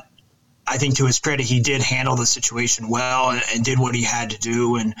 but I think to his credit, he did handle the situation well and did what he had to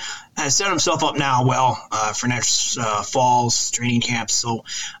do, and has set himself up now well for next fall's training camp. So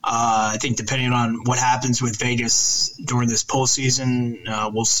I think depending on what happens with Vegas during this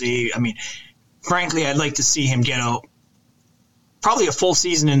postseason, we'll see. I mean, frankly, I'd like to see him get probably a full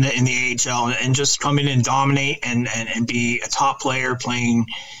season in the AHL and just come in and dominate and be a top player playing,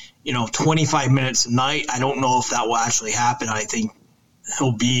 25 minutes a night. I don't know if that will actually happen. I think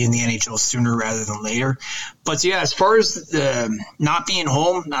he'll be in the NHL sooner rather than later. But yeah, as far as not being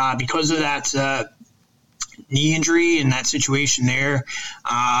home because of that knee injury and that situation there.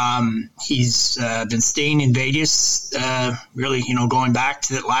 He's been staying in Vegas, really, going back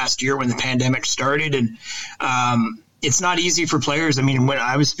to that last year when the pandemic started. And it's not easy for players. I mean, when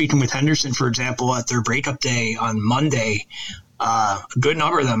I was speaking with Henderson, for example, at their breakup day on Monday, a good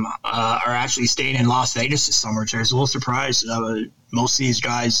number of them are actually staying in Las Vegas this summer, which I was a little surprised. Most of these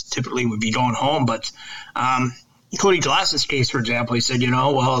guys typically would be going home, but Cody Glass's case, for example, he said,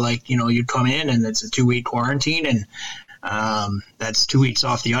 you'd come in and it's a 2-week quarantine, and that's 2 weeks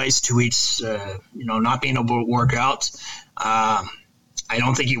off the ice, 2 weeks, not being able to work out. I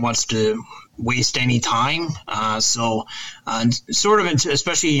don't think he wants to waste any time.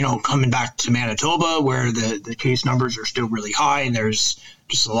 Especially, coming back to Manitoba where the case numbers are still really high and there's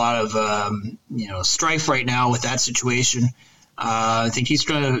just a lot of, strife right now with that situation. I think he's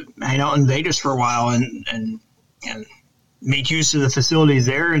going to hang out in Vegas for a while and make use of the facilities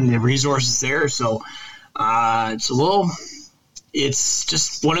there and the resources there. So it's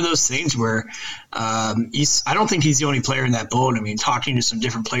just one of those things where I don't think he's the only player in that boat. I mean, talking to some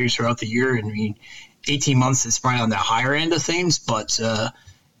different players throughout the year, and I mean, 18 months is probably on the higher end of things. But,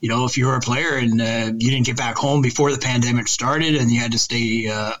 if you were a player and you didn't get back home before the pandemic started and you had to stay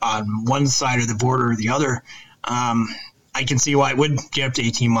on one side of the border or the other, I can see why it would get up to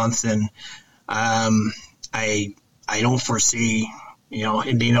 18 months. And I don't foresee,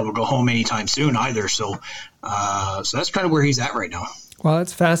 him being able to go home anytime soon either. So that's kind of where he's at right now. Well,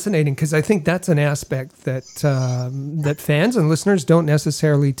 it's fascinating because I think that's an aspect that that fans and listeners don't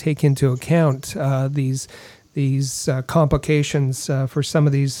necessarily take into account. These complications for some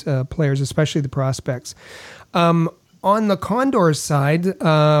of these players, especially the prospects. On the Condors side,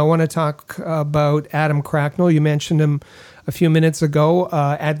 I want to talk about Adam Cracknell. You mentioned him a few minutes ago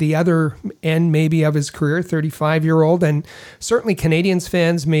at the other end maybe of his career, 35-year-old, and certainly Canadiens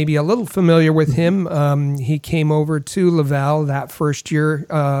fans may be a little familiar with him. He came over to Laval that first year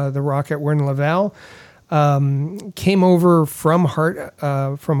the Rocket were in Laval. Came over from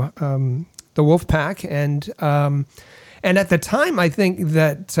the Wolfpack, and at the time I think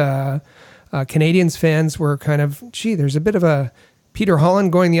that Canadiens fans were kind of, there's a bit of a Peter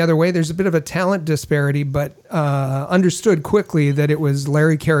Holland going the other way. There's a bit of a talent disparity, but understood quickly that it was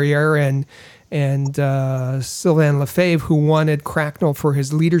Larry Carriere and Sylvain Lefebvre who wanted Cracknell for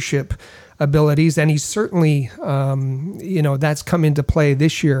his leadership abilities, and he's certainly, that's come into play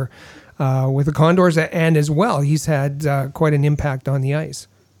this year with the Condors, and as well, he's had quite an impact on the ice.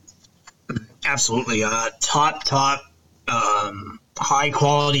 Absolutely, top. High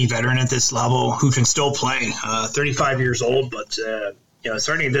quality veteran at this level who can still play. 35 years old, but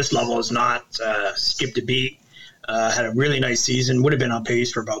starting at this level is not skipped a beat. Had a really nice season. Would have been on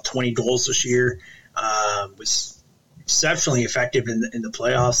pace for about 20 goals this year. Was exceptionally effective in the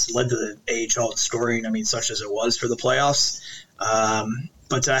playoffs. Led to the AHL scoring. I mean, such as it was for the playoffs.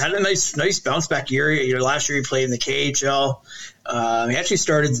 But had a nice bounce back year. Last year he played in the KHL. He actually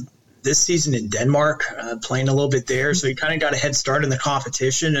started this season in Denmark, playing a little bit there. So he kind of got a head start in the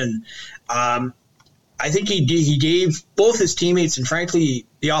competition. And I think he gave both his teammates and, frankly,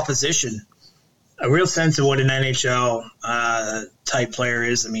 the opposition a real sense of what an NHL type player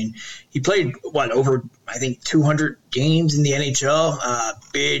is. I mean, he played, over, I think, 200 games in the NHL.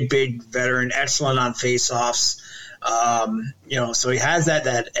 Big veteran, excellent on faceoffs. So he has that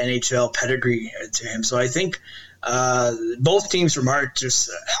NHL pedigree to him. So I think both teams remarked just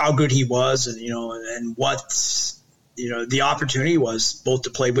how good he was, and and what the opportunity was both to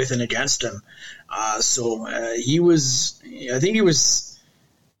play with and against him. He was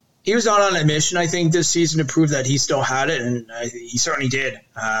out on a mission, I think, this season to prove that he still had it, and he certainly did.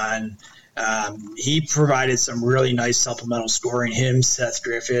 He provided some really nice supplemental scoring. Him, Seth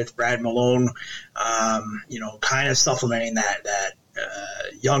Griffith, Brad Malone, kind of supplementing that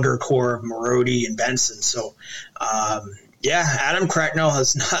younger core of Marody and Benson. So, Adam Cracknell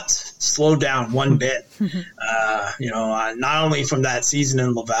has not slowed down one bit. Not only from that season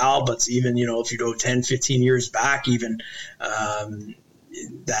in Laval, but even, if you go 10, 15 years back, even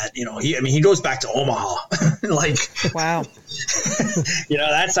he goes back to Omaha. Wow.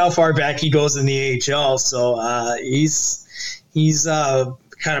 That's how far back he goes in the AHL. So he's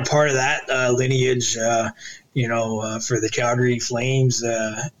kind of part of that lineage. For the Calgary Flames,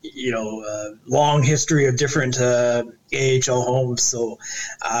 long history of different AHL homes. So,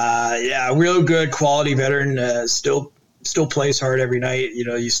 real good quality veteran, still plays hard every night.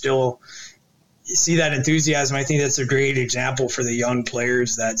 You see that enthusiasm. I think that's a great example for the young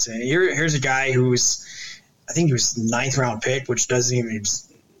players. Here's a guy who was, I think he was 9th round pick, which doesn't even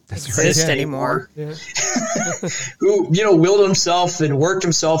exist anymore. Yeah. Who, willed himself and worked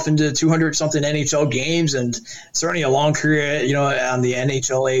himself into 200 something NHL games, and certainly a long career, on the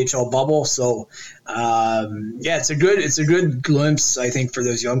NHL, AHL bubble. So, it's a good glimpse, I think, for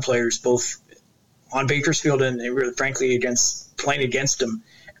those young players, both on Bakersfield and really, frankly, playing against them,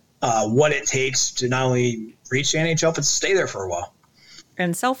 what it takes to not only reach the NHL, but to stay there for a while.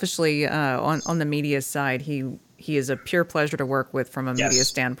 And selfishly, on the media side, he is a pure pleasure to work with from a media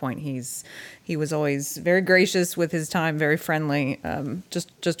standpoint. He was always very gracious with his time, very friendly,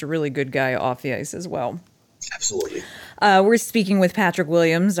 just a really good guy off the ice as well. Absolutely. We're speaking with Patrick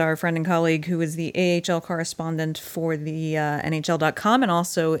Williams, our friend and colleague, who is the AHL correspondent for the NHL.com and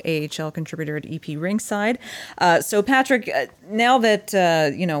also AHL contributor at EP Rinkside. So, Patrick, now that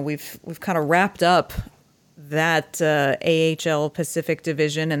we've kind of wrapped up that AHL Pacific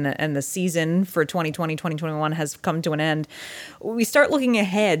Division and the season for 2020-2021 has come to an end, we start looking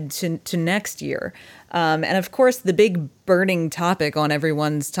ahead to next year. And of course, the big burning topic on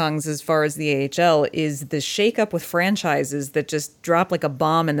everyone's tongues as far as the AHL is the shakeup with franchises that just dropped like a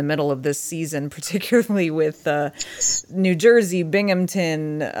bomb in the middle of this season, particularly with New Jersey,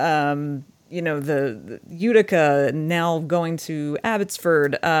 Binghamton, the Utica now going to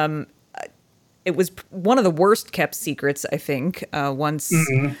Abbotsford. It was one of the worst kept secrets, I think, once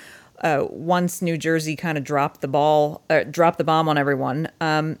New Jersey kind of dropped the bomb on everyone.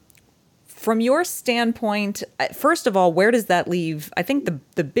 From your standpoint, first of all, where does that leave? I think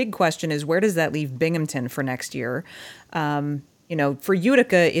the big question is, where does that leave Binghamton for next year? For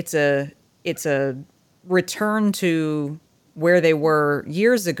Utica, it's a return to where they were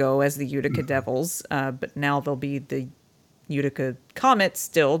years ago as the Utica Devils, but now they'll be the Utica Comets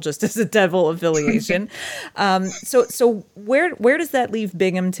still, just as a Devil affiliation. So where does that leave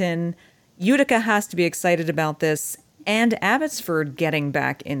Binghamton? Utica has to be excited about this, and Abbotsford getting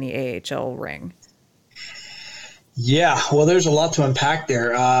back in the AHL ring. Yeah, well, there's a lot to unpack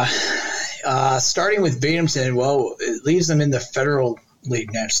there. Starting with Binghamton, well, it leaves them in the Federal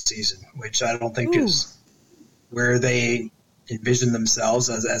League next season, which I don't think is where they envision themselves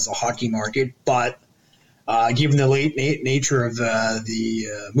as a hockey market, but given the late nature of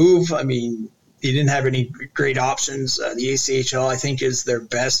the move, I mean, they didn't have any great options. The ACHL, I think, is their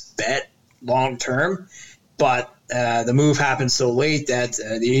best bet long term, but the move happened so late that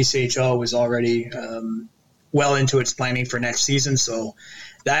the ACHL was already well into its planning for next season, so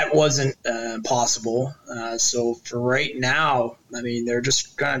that wasn't possible. So for right now, I mean, they're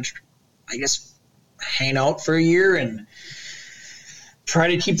just going to, I guess, hang out for a year and try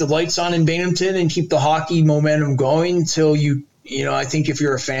to keep the lights on in Binghamton and keep the hockey momentum going until I think if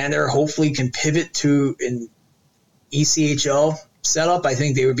you're a fan there, hopefully can pivot to an ECHL setup. I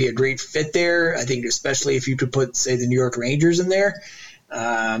think they would be a great fit there. I think especially if you could put, say, the New York Rangers in there,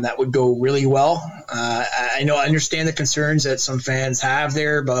 that would go really well. I understand the concerns that some fans have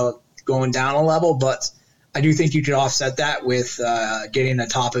there about going down a level, but I do think you could offset that with getting a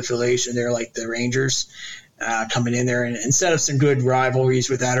top affiliation there like the Rangers. Coming in there and set up some good rivalries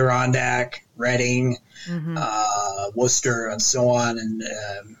with Adirondack, Reading, Worcester, and so on, and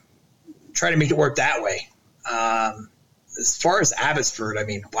try to make it work that way. As far as Abbotsford, I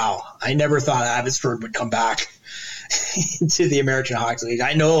mean, wow, I never thought Abbotsford would come back to the American Hockey League.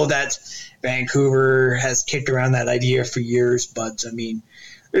 I know that Vancouver has kicked around that idea for years, but I mean,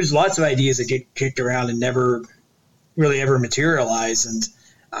 there's lots of ideas that get kicked around and never really ever materialize. And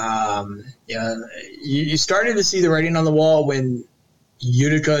you started to see the writing on the wall when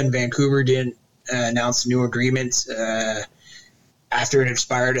Utica and Vancouver didn't announce a new agreement after it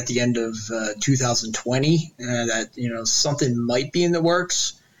expired at the end of 2020. That something might be in the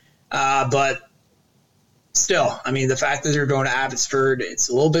works, but still, I mean, the fact that they're going to Abbotsford, it's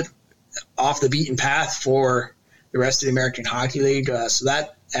a little bit off the beaten path for the rest of the American Hockey League. So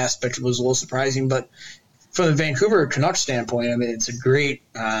that aspect was a little surprising, but from the Vancouver Canucks standpoint, I mean, it's a great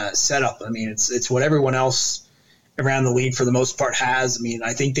setup. I mean, it's what everyone else around the league for the most part has. I mean,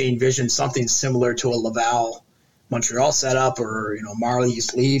 I think they envision something similar to a Laval Montreal setup or,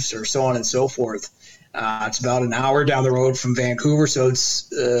 Marlies Leafs or so on and so forth. It's about an hour down the road from Vancouver, so it's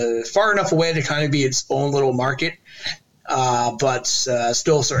far enough away to kind of be its own little market, but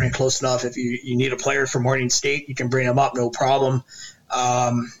still certainly close enough. If you need a player from Morning State, you can bring them up, no problem.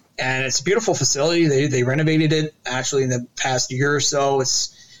 And it's a beautiful facility. They renovated it actually in the past year or so.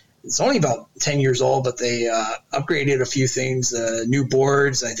 It's only about 10 years old, but they upgraded a few things, new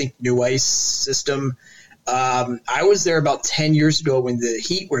boards, I think new ice system. I was there about 10 years ago when the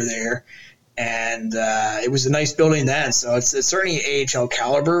Heat were there, and it was a nice building then. So it's certainly AHL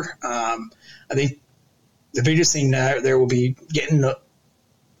caliber. I think the biggest thing there will be getting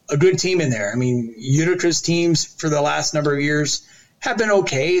a good team in there. I mean, Utica's teams for the last number of years have been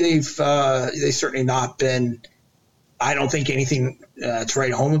okay. They've certainly not been, I don't think, anything to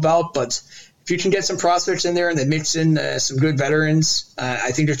write home about. But if you can get some prospects in there and they mix in some good veterans,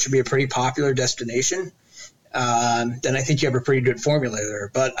 I think it should be a pretty popular destination. Then I think you have a pretty good formula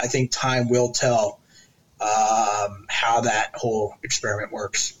there. But I think time will tell how that whole experiment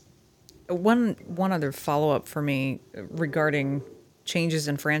works. One other follow-up for me regarding changes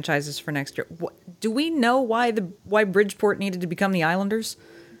in franchises for next year. Do we know why Bridgeport needed to become the Islanders?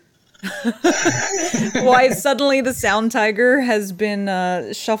 Why suddenly the Sound Tiger has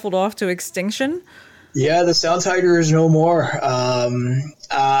been shuffled off to extinction? Yeah, the Sound Tiger is no more.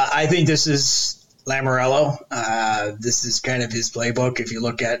 I think this is Lamoriello. This is kind of his playbook. If you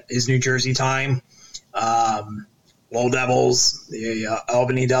look at his New Jersey time, Low Devils, the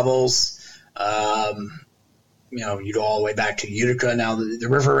Albany Devils, you go all the way back to Utica. Now, the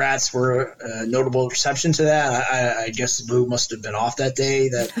River Rats were a notable exception to that. I guess Lou must have been off that day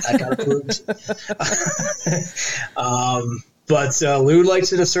that got approved. But Lou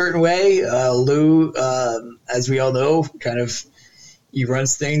likes it a certain way. Lou, as we all know, he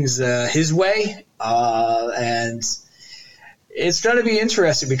runs things his way. And it's going to be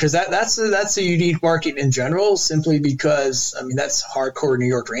interesting because that's a unique market in general, simply because, I mean, that's hardcore New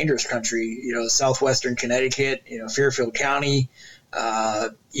York Rangers country, southwestern Connecticut, Fairfield County,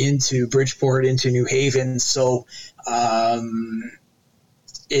 into Bridgeport, into New Haven. So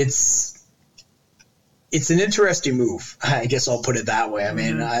it's an interesting move. I guess I'll put it that way. I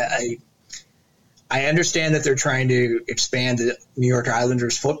mean, I understand that they're trying to expand the New York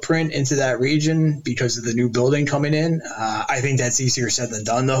Islanders' footprint into that region because of the new building coming in. I think that's easier said than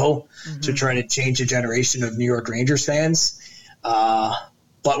done, though, to try to change a generation of New York Rangers fans.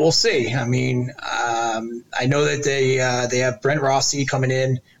 But we'll see. I mean, I know that they have Brent Rossi coming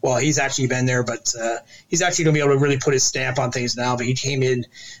in. Well, he's actually been there, but he's actually going to be able to really put his stamp on things now. But he came in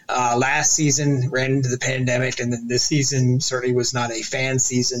last season, ran into the pandemic, and then this season certainly was not a fan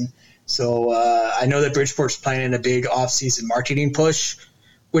season. So I know that Bridgeport's planning a big off-season marketing push,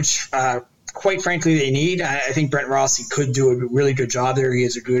 which, quite frankly, they need. I think Brent Rossi could do a really good job there. He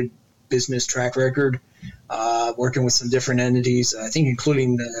has a good business track record, working with some different entities, I think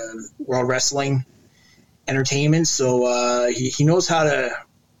including World Wrestling Entertainment. So he knows how to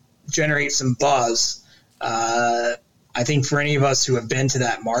generate some buzz. I think for any of us who have been to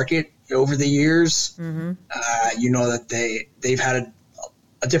that market over the years, that they've had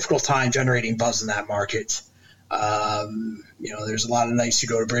a difficult time generating buzz in that market. There's a lot of nights you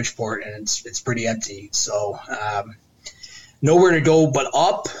go to Bridgeport and it's pretty empty. So nowhere to go but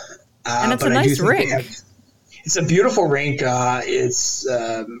up. And it's a nice rink. It's a beautiful rink. It's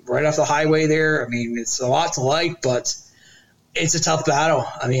right off the highway there. I mean, it's a lot to like, but it's a tough battle.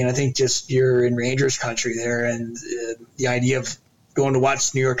 I mean, I think just you're in Rangers country there, and the idea of going to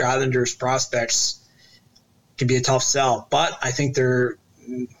watch New York Islanders prospects can be a tough sell. But I think they're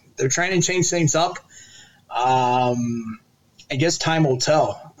trying to change things up. I guess time will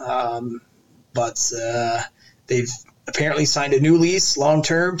tell. But they've apparently signed a new lease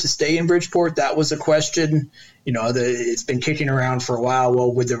long-term to stay in Bridgeport. That was a question. It's been kicking around for a while.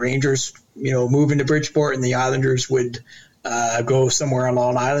 Well, would the Rangers, move into Bridgeport and the Islanders would go somewhere on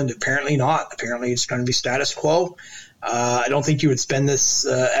Long Island? Apparently not. Apparently it's going to be status quo. I don't think you would spend this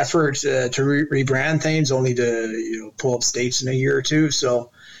effort to rebrand things only to pull up states in a year or two. So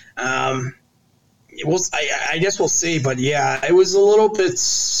I guess we'll see. But yeah, it was a little bit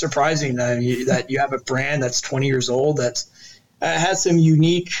surprising that you have a brand that's 20 years old that has some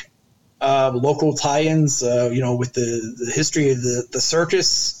unique local tie-ins. With the history of the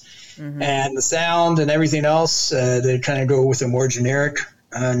circus and the sound and everything else. They kind of go with a more generic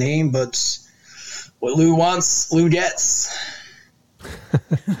name, but what Lou wants, Lou gets.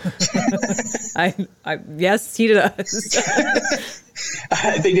 Yes, he does.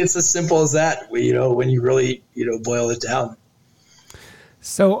 I think it's as simple as that, when you really, boil it down.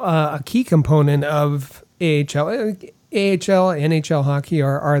 So a key component of AHL, NHL hockey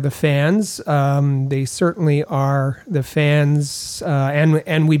are the fans. They certainly are the fans,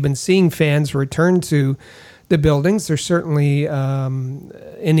 and we've been seeing fans return to the buildings. There's certainly an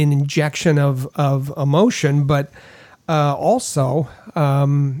injection of emotion, but also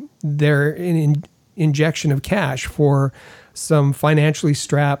they're an injection of cash for some financially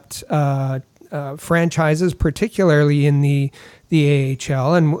strapped franchises, particularly in the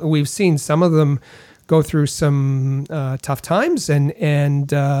AHL, and we've seen some of them go through some tough times and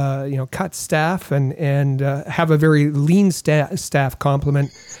cut staff and have a very lean staff complement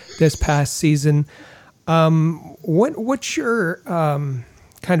this past season. What's your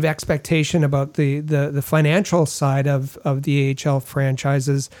kind of expectation about the financial side of the AHL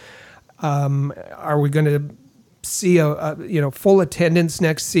franchises. Are we going to see a full attendance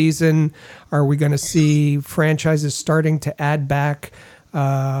next season? Are we going to see franchises starting to add back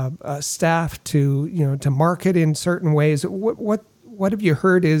staff to market in certain ways? What have you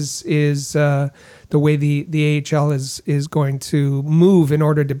heard is the way the AHL is going to move in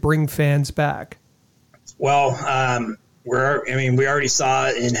order to bring fans back? Well, we already saw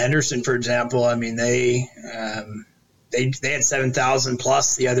it in Henderson, for example. I mean, they had 7,000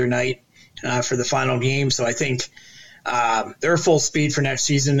 plus the other night for the final game. So I think they're full speed for next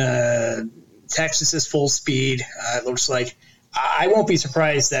season. Texas is full speed. It looks like. I won't be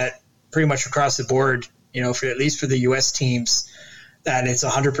surprised that pretty much across the board, at least for the U.S. teams, that it's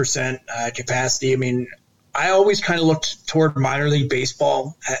 100% capacity. I mean, I always kind of looked toward minor league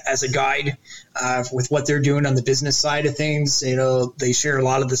baseball as a guide with what they're doing on the business side of things. They share a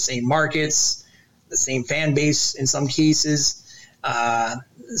lot of the same markets, the same fan base in some cases,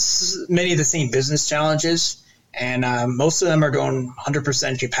 many of the same business challenges. And most of them are going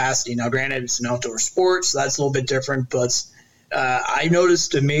 100% capacity. Now, granted, it's an outdoor sport, so that's a little bit different. But I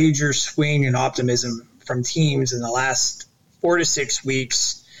noticed a major swing in optimism from teams in the last 4 to 6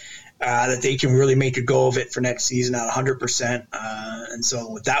 weeks that they can really make a go of it for next season at 100%. And so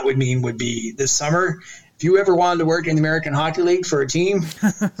what that would mean would be this summer, if you ever wanted to work in the American Hockey League for a team,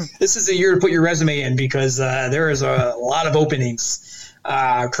 this is the year to put your resume in, because there is a lot of openings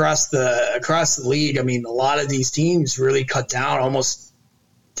across the league. I mean, a lot of these teams really cut down almost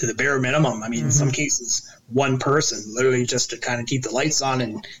to the bare minimum. I mean, in some cases, one person, literally just to kind of keep the lights on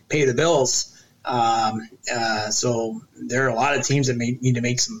and pay the bills. So there are a lot of teams that may need to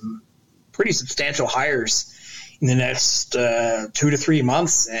make some pretty substantial hires in the next 2 to 3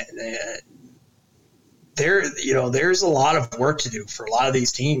 months. There's a lot of work to do for a lot of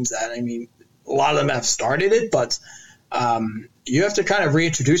these teams. That, I mean, a lot of them have started it, but you have to kind of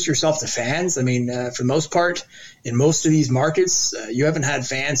reintroduce yourself to fans. I mean, for the most part, in most of these markets, you haven't had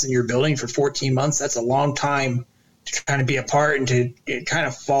fans in your building for 14 months. That's a long time to kind of be a part and to kind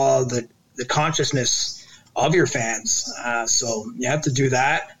of follow the consciousness of your fans. So you have to do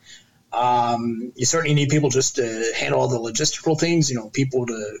that. You certainly need people just to handle all the logistical things, people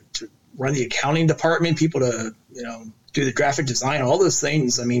to run the accounting department, people to, do the graphic design, all those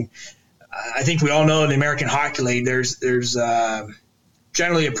things. I mean, I think we all know in the American Hockey League, there's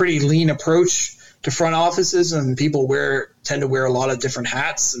generally a pretty lean approach to front offices, and people tend to wear a lot of different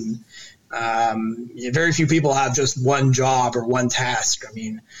hats, and very few people have just one job or one task. I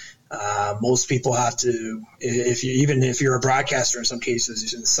mean, most people have to, if you're a broadcaster in some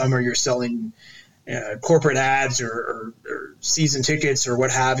cases, in the summer you're selling corporate ads or season tickets or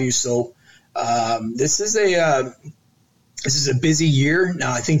what have you. So this is a busy year.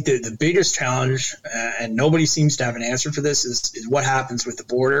 Now, I think the biggest challenge, and nobody seems to have an answer for this, is what happens with the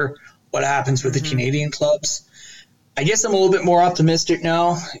border, what happens with the Canadian clubs. I guess I'm a little bit more optimistic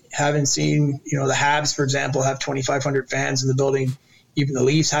now, having seen, the Habs, for example, have 2,500 fans in the building. Even the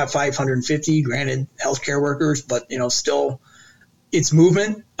Leafs have 550, granted, healthcare workers, but, still it's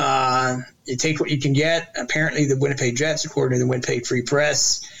movement. You take what you can get. Apparently the Winnipeg Jets, according to the Winnipeg Free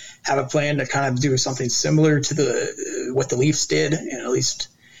Press, have a plan to kind of do something similar to what the Leafs did, and at least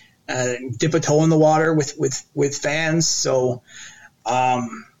dip a toe in the water with fans. So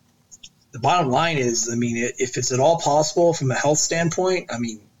the bottom line is, I mean, if it's at all possible from a health standpoint, I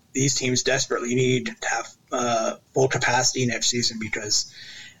mean, these teams desperately need to have full capacity next season, because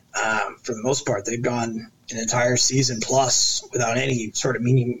for the most part, they've gone an entire season plus without any sort of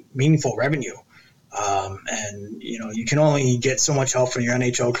meaningful revenue. And, you can only get so much help from your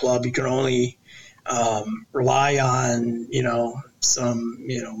NHL club. You can only rely on, some,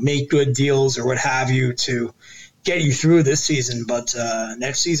 make good deals or what have you to get you through this season. But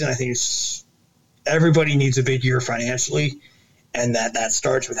next season, I think everybody needs a big year financially, and that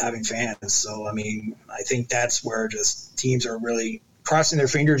starts with having fans. So, I mean, I think that's where just teams are really crossing their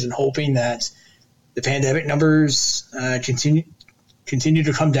fingers and hoping that the pandemic numbers continue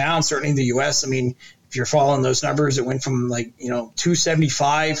to come down. Certainly in the U.S., I mean, if you're following those numbers, it went from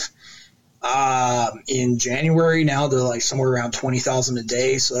 275 in January now to somewhere around 20,000 a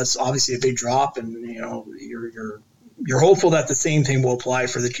day. So that's obviously a big drop, and you're hopeful that the same thing will apply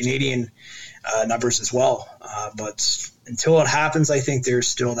for the Canadian numbers as well. But until it happens, I think there's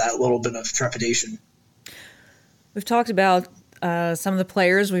still that little bit of trepidation. We've talked about some of the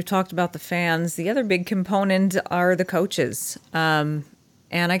players. We've talked about the fans. The other big component are the coaches.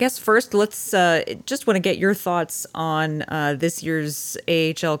 And I guess first, let's just want to get your thoughts on this year's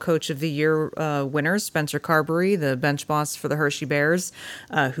AHL Coach of the Year winners, Spencer Carberry, the bench boss for the Hershey Bears,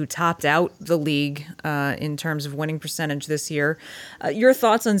 who topped out the league in terms of winning percentage this year. Your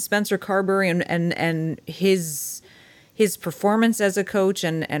thoughts on Spencer Carberry and his performance as a coach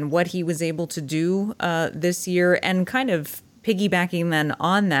and what he was able to do this year, and kind of piggybacking then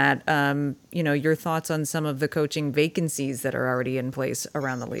on that, your thoughts on some of the coaching vacancies that are already in place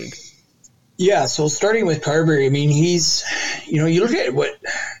around the league. Yeah, so starting with Carberry, I mean, he's, you look at what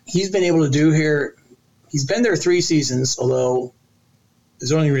he's been able to do here. He's been there 3 seasons, although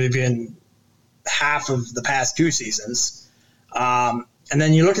there's only really been half of the past 2 seasons. And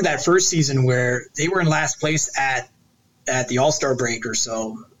then you look at that first season where they were in last place at the All-Star break or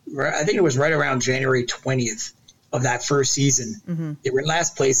so. I think it was right around January 20th. Of that first season. Mm-hmm. They were in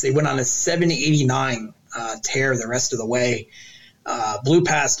last place. They went on a 789 tear the rest of the way, blew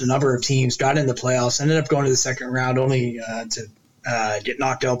past a number of teams, got in the playoffs, ended up going to the second round only to get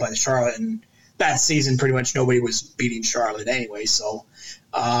knocked out by the Charlotte. And that season, pretty much nobody was beating Charlotte anyway. So,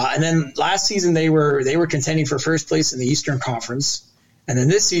 and then last season they were contending for first place in the Eastern Conference. And then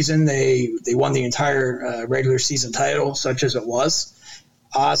this season they won the entire regular season title, such as it was.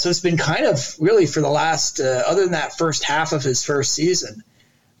 So it's been kind of really for the last, other than that first half of his first season,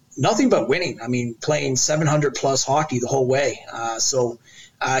 nothing but winning. I mean, playing 700-plus hockey the whole way. So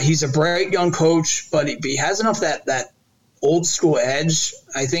he's a bright young coach, but he has enough that old school edge,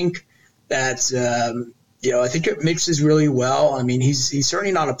 I think, that, I think it mixes really well. I mean, he's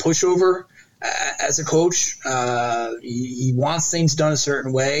certainly not a pushover as a coach. He wants things done a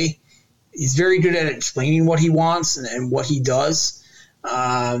certain way. He's very good at explaining what he wants and what he does.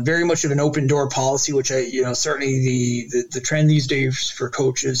 Very much of an open door policy, which certainly the trend these days for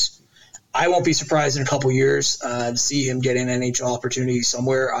coaches. I won't be surprised in a couple years to see him get an NHL opportunity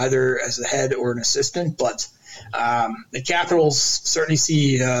somewhere, either as a head or an assistant. But the Capitals certainly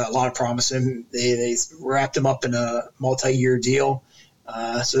see a lot of promise in him. They wrapped him up in a multi-year deal,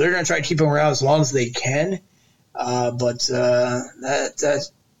 so they're going to try to keep him around as long as they can. But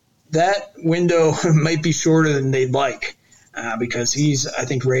that window might be shorter than they'd like. Because he's, I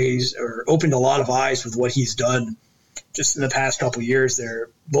think, opened a lot of eyes with what he's done just in the past couple of years. They're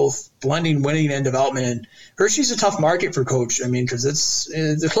both blending winning and development. And Hershey's a tough market for coach. I mean, because it's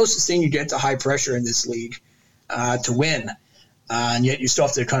the closest thing you get to high pressure in this league to win. And yet you still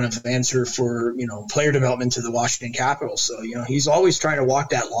have to kind of answer for, player development to the Washington Capitals. So, he's always trying to walk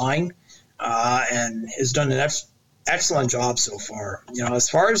that line and has done an excellent job so far. As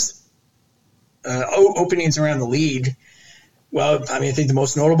far as openings around the league, well, I mean, I think the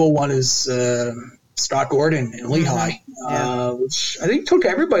most notable one is Scott Gordon in Lehigh, which I think took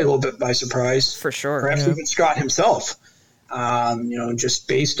everybody a little bit by surprise. For sure. Perhaps even Scott himself, just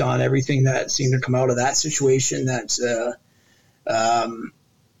based on everything that seemed to come out of that situation, that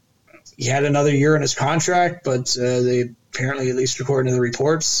he had another year in his contract, but they apparently, at least according to the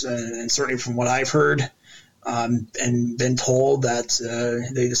reports, and certainly from what I've heard and been told,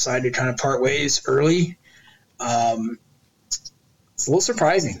 that they decided to kind of part ways early. It's a little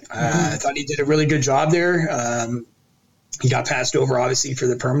surprising. I thought he did a really good job there. He got passed over, obviously, for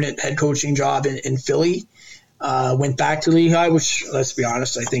the permanent head coaching job in Philly. Went back to Lehigh, which, let's be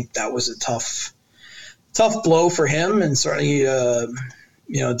honest, I think that was a tough blow for him, and certainly,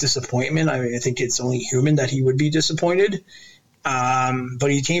 disappointment. I mean, I think it's only human that he would be disappointed. But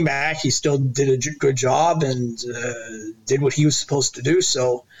he came back. He still did a good job and did what he was supposed to do.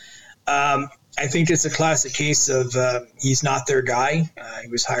 So, I think it's a classic case of he's not their guy. He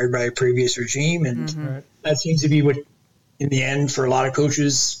was hired by a previous regime, and that seems to be what, in the end, for a lot of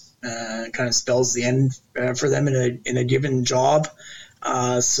coaches, kind of spells the end for them in a given job.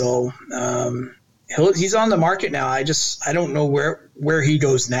 So he's on the market now. I don't know where he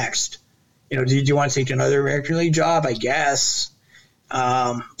goes next. Do you want to take another American League job? I guess,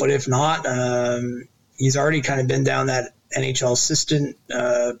 but if not, he's already kind of been down that NHL assistant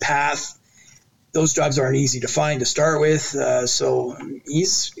path. Those jobs aren't easy to find to start with, so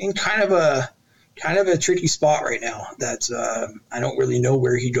he's in kind of a tricky spot right now that I don't really know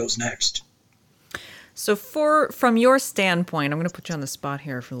where he goes next. So from your standpoint, I'm going to put you on the spot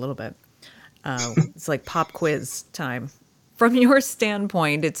here for a little bit. It's like pop quiz time. From your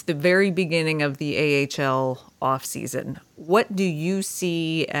standpoint, it's the very beginning of the AHL offseason. What do you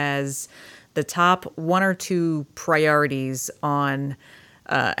see as the top 1 or 2 priorities on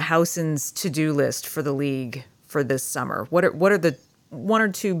Howson's to-do list for the league for this summer? What are the 1 or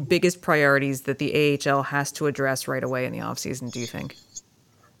 2 biggest priorities that the AHL has to address right away in the offseason, do you think?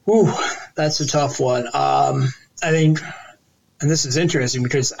 Ooh, that's a tough one. I think and this is interesting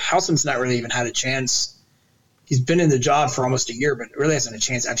because Howson's not really even had a chance. He's been in the job for almost a year, but really hasn't a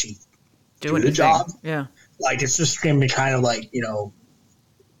chance to actually do the job. Yeah. Like, it's just going to be kind of like,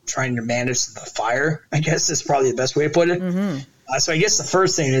 trying to manage the fire, I guess is probably the best way to put it. Mm-hmm. So I guess the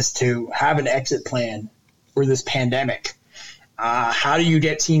first thing is to have an exit plan for this pandemic. How do you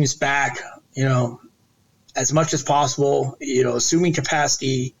get teams back, as much as possible, assuming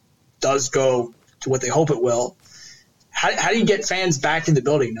capacity does go to what they hope it will. How do you get fans back in the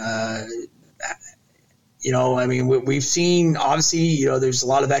building? We've seen, obviously, there's a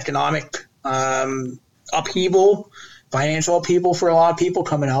lot of economic upheaval, financial upheaval for a lot of people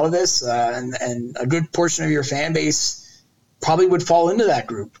coming out of this, and a good portion of your fan base probably would fall into that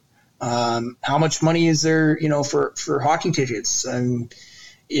group. How much money is there, for hockey tickets? And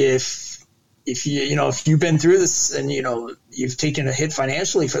if you've been through this and, you've taken a hit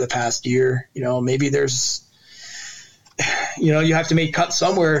financially for the past year, maybe there's, you have to make cuts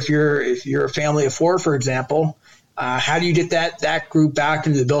somewhere. If you're a family of four, for example, how do you get that group back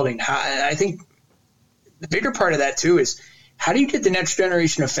into the building? I think the bigger part of that too is how do you get the next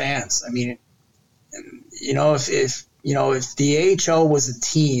generation of fans? I mean, if the AHL was a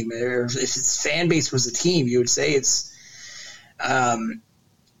team, or if its fan base was a team, you would say it's a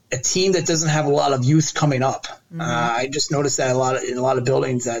team that doesn't have a lot of youth coming up. Mm-hmm. I just noticed that in a lot of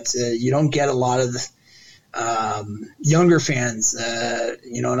buildings that you don't get a lot of younger fans,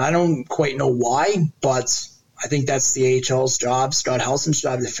 and I don't quite know why, but I think that's the AHL's job, Scott Helson's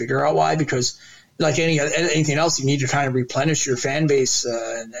job, to figure out why, because like anything else, you need to kind of replenish your fan base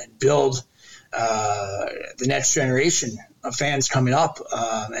and build the next generation of fans coming up.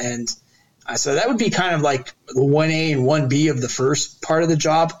 So that would be kind of like the 1A and 1B of the first part of the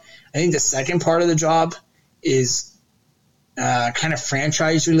job. I think the second part of the job is kind of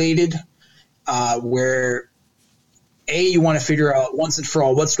franchise related, where you want to figure out once and for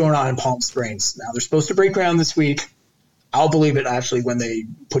all what's going on in Palm Springs. Now, they're supposed to break ground this week. I'll believe it actually when they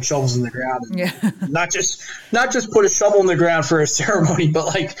put shovels in the ground. And not just put a shovel in the ground for a ceremony, but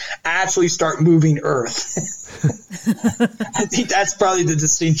like actually start moving earth. I think that's probably the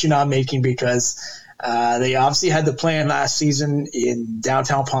distinction I'm making, because they obviously had the plan last season in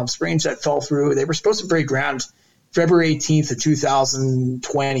downtown Palm Springs that fell through. They were supposed to break ground February 18th of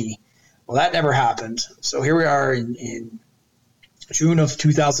 2020. Well, that never happened. So here we are in June of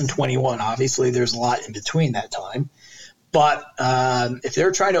 2021. Obviously, there's a lot in between that time. But if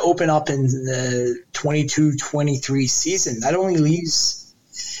they're trying to open up in the 22-23 season, that only leaves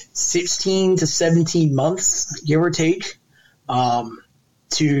 16 to 17 months, give or take,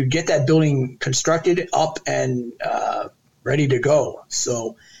 to get that building constructed up and ready to go.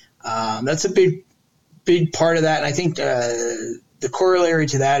 So that's a big part of that. And I think the corollary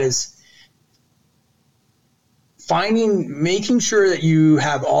to that is making sure that you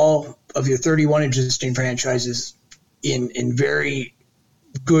have all of your 31 existing franchises in very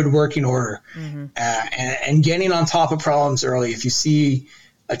good working order, mm-hmm. And getting on top of problems early. If you see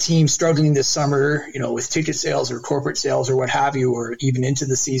a team struggling this summer, with ticket sales or corporate sales or what have you, or even into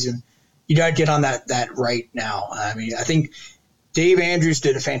the season, you got to get on that right now. I mean, I think Dave Andrews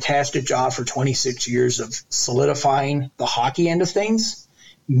did a fantastic job for 26 years of solidifying the hockey end of things,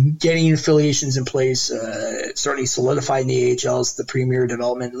 getting affiliations in place, certainly solidifying the AHL as the premier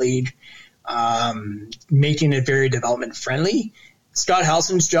development league, making it very development friendly. Scott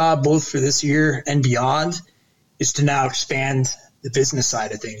Helson's job, both for this year and beyond, is to now expand the business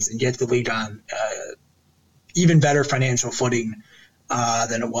side of things and get the league on even better financial footing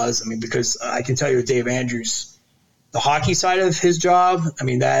than it was. I mean, because I can tell you with Dave Andrews, the hockey side of his job, I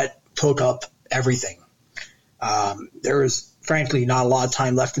mean, that took up everything. There was, frankly, not a lot of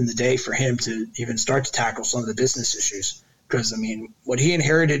time left in the day for him to even start to tackle some of the business issues. Because, I mean, what he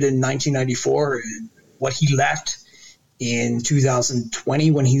inherited in 1994 and what he left in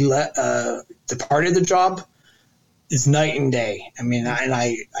 2020 when he departed the job is night and day. I mean,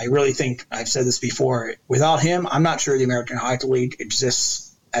 I really think, I've said this before, without him, I'm not sure the American Hockey League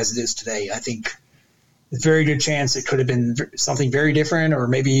exists as it is today. I think there's a very good chance it could have been something very different, or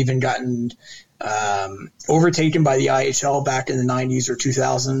maybe even gotten overtaken by the IHL back in the 90s or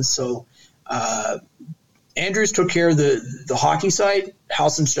 2000s. So Andrews took care of the hockey side.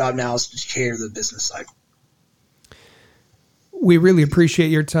 Helson's job now is to take care of the business side. We really appreciate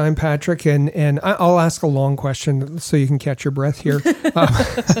your time, Patrick, and I'll ask a long question so you can catch your breath here.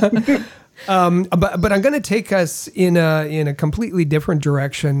 But I'm going to take us in a completely different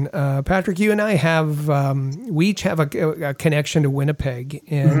direction. Patrick, you and I we each have a connection to Winnipeg,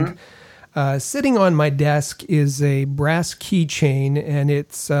 and sitting on my desk is a brass keychain, and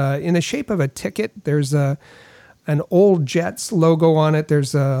it's in the shape of a ticket. There's a an old Jets logo on it.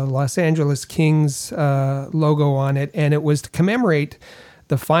 There's a Los Angeles Kings logo on it, and it was to commemorate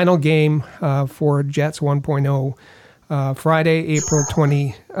the final game for Jets 1.0, Friday, April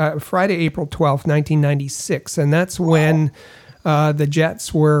 12th, 1996, and that's when the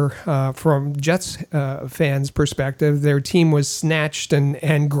Jets were, from Jets fans' perspective, their team was snatched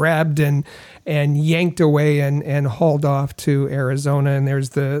and grabbed and yanked away and hauled off to Arizona. And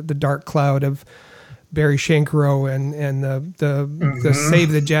there's the dark cloud of Barry Shankarow and the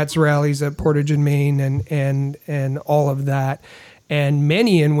Save the Jets rallies at Portage and Maine and all of that. And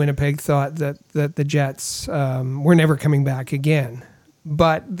many in Winnipeg thought that the Jets were never coming back again.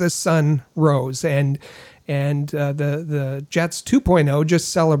 But the sun rose, and the Jets 2.0 just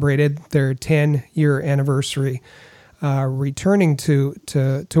celebrated their 10-year anniversary, returning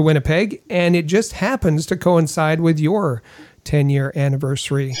to Winnipeg, and it just happens to coincide with your 10-year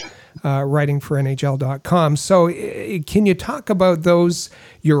anniversary, writing for NHL.com. So can you talk about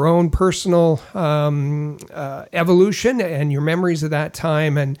your own personal evolution and your memories of that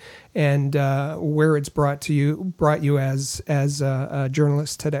time, and where it's brought you as a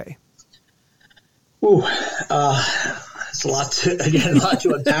journalist today? Ooh, it's a lot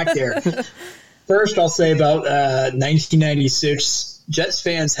to unpack there. First, I'll say about 1996, Jets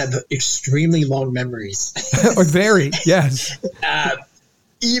fans have extremely long memories. Very, yes.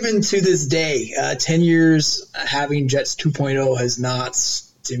 Even to this day, 10 years having Jets 2.0 has not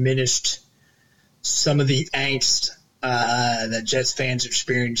diminished some of the angst that Jets fans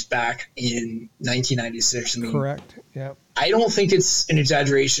experienced back in 1996. I mean, correct, yeah. I don't think it's an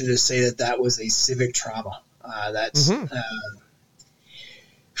exaggeration to say that was a civic trauma that's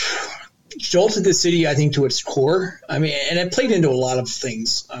jolted the city, I think, to its core. I mean, and it played into a lot of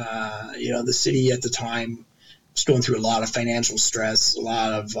things. The city at the time was going through a lot of financial stress, a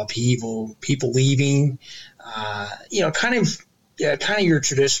lot of upheaval, people leaving. Kind of your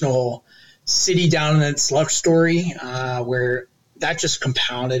traditional city down in its luck story, where that just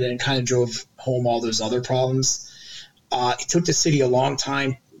compounded and kind of drove home all those other problems. It took the city a long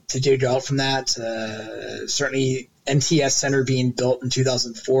time to dig out from that. Certainly, MTS Center being built in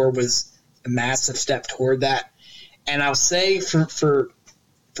 2004 was a massive step toward that. And I'll say for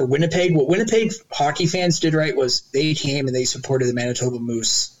Winnipeg, what Winnipeg hockey fans did right was they came and they supported the Manitoba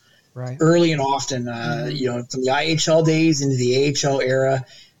Moose early and often. From the IHL days into the AHL era,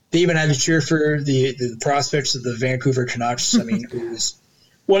 they even had to cheer for the prospects of the Vancouver Canucks. I mean, it was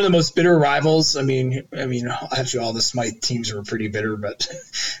one of the most bitter rivals. I mean, actually, all the Smythe teams were pretty bitter, but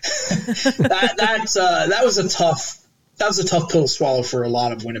that was a tough pill to swallow for a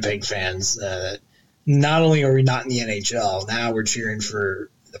lot of Winnipeg fans. Not only are we not in the NHL, now we're cheering for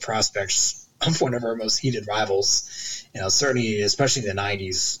the prospects of one of our most heated rivals. Certainly, especially in the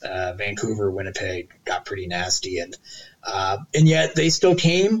 90s, Vancouver, Winnipeg got pretty nasty, and yet they still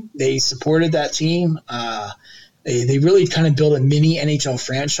came. They supported that team. They really kind of built a mini NHL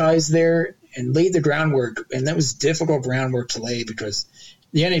franchise there and laid the groundwork. And that was difficult groundwork to lay because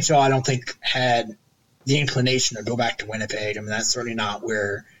the NHL, I don't think, had the inclination to go back to Winnipeg. I mean, that's certainly not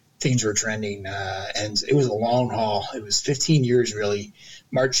where things were trending. And it was a long haul. It was 15 years, really.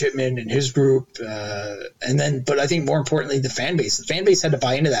 Mark Chipman and his group. But I think more importantly, the fan base. The fan base had to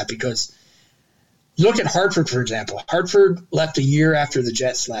buy into that because look at Hartford, for example. Hartford left a year after the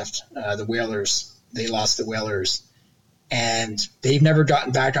Jets left, the Whalers. They lost the Whalers, and they've never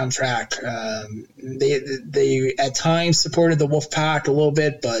gotten back on track. They at times supported the Wolfpack a little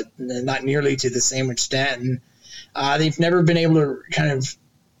bit, but not nearly to the same extent. And they've never been able to kind of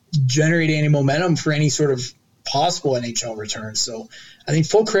generate any momentum for any sort of possible NHL return. So I think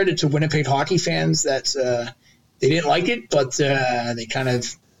full credit to Winnipeg hockey fans that they didn't like it, but they kind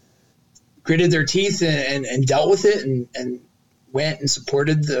of gritted their teeth and dealt with it and went and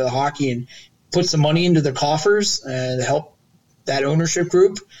supported the hockey and put some money into the coffers to help that ownership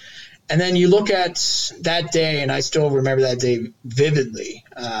group. And then you look at that day, and I still remember that day vividly,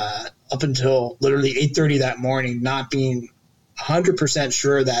 up until literally 8:30 that morning, not being 100%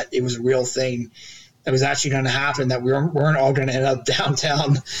 sure that it was a real thing that was actually going to happen, that we weren't all going to end up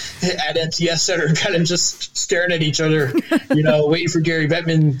downtown at MTS Center kind of just staring at each other, waiting for Gary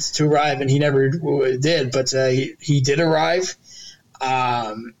Bettman to arrive, and he never did. But he did arrive,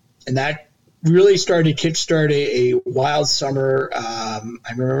 and that really started to kickstart a wild summer. I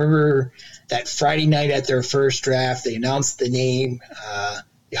remember that Friday night at their first draft, they announced the name.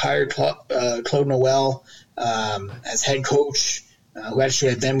 They hired Claude Noel as head coach, who actually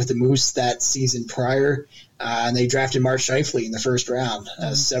had been with the Moose that season prior. And they drafted Mark Scheifele in the first round,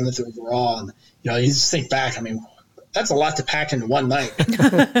 7th overall. And, you just think back, I mean, that's a lot to pack into one night.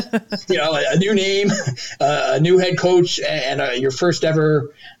 A new name, a new head coach, and your first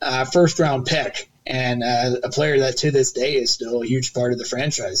ever first round pick, and a player that to this day is still a huge part of the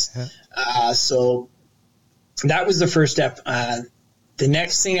franchise. So that was the first step. The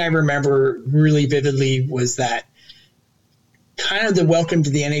next thing I remember really vividly was that kind of the welcome to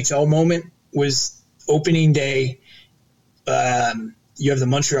the NHL moment was opening day. You have the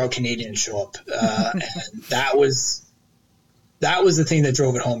Montreal Canadiens show up. And that was the thing that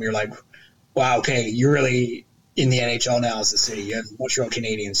drove it home. You're like, wow, okay, you're really in the NHL now as a city. You have the Montreal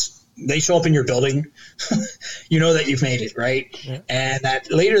Canadiens. They show up in your building. You know that you've made it, right? Yeah. And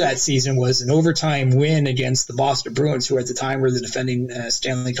that later that season was an overtime win against the Boston Bruins, who at the time were the defending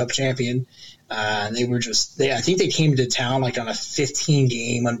Stanley Cup champion. And I think they came to town like on a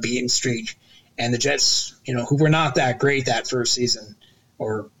 15-game unbeaten streak. And the Jets, who were not that great that first season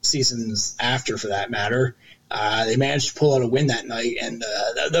or seasons after for that matter, they managed to pull out a win that night. And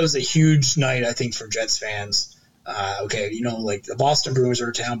that was a huge night, I think, for Jets fans. Like the Boston Bruins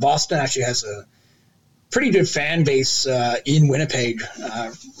are town. Boston actually has a pretty good fan base in Winnipeg,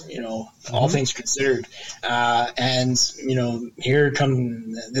 all things considered. And here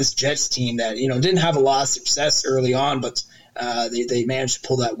come this Jets team that, didn't have a lot of success early on, but they managed to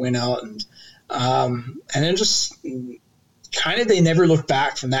pull that win out. And then just kind of they never looked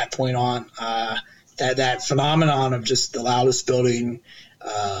back from that point on. That phenomenon of just the loudest building,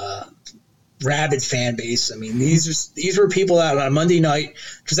 rabid fan base. I mean, these were people out on a Monday night,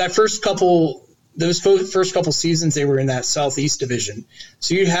 because those first couple seasons they were in that Southeast Division,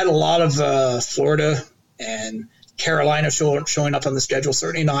 so you had a lot of Florida and Carolina showing up on the schedule.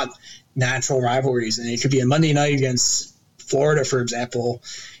 Certainly not natural rivalries, and it could be a Monday night against Florida, for example,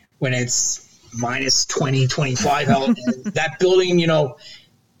 when it's minus 20, 25 out, and that building,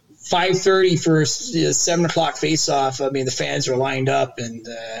 5:30 for a 7 o'clock face-off. I mean, the fans are lined up and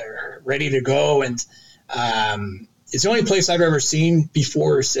ready to go. And it's the only place I've ever seen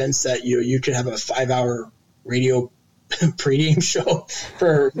before or since that you could have a 5-hour radio pregame show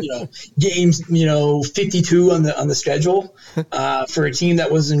for games 52 on the schedule for a team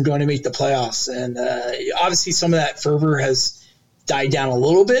that wasn't going to make the playoffs. And obviously, some of that fervor has died down a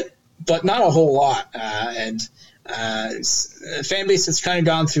little bit, but not a whole lot. And fan base has kind of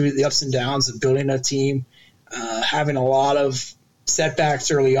gone through the ups and downs of building a team, having a lot of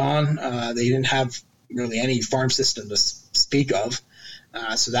setbacks early on. They didn't have really any farm system to speak of.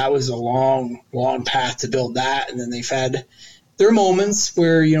 So that was a long, long path to build that. And then they've had their moments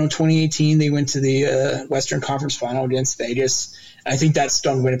where, 2018, they went to the Western Conference Final against Vegas. I think that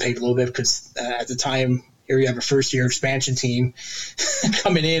stung Winnipeg a little bit because at the time, here you have a first-year expansion team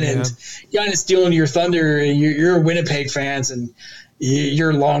coming in and kind of stealing your thunder. You're Winnipeg fans, and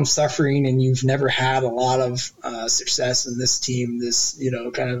you're long-suffering, and you've never had a lot of success in this team. This,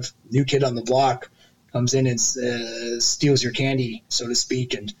 kind of new kid on the block comes in and steals your candy, so to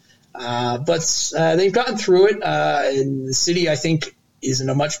speak. And but they've gotten through it, and the city, I think, is in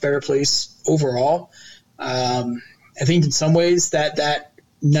a much better place overall. I think in some ways that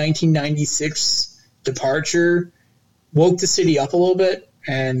 1996 departure woke the city up a little bit,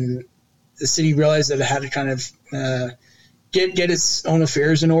 and the city realized that it had to kind of get its own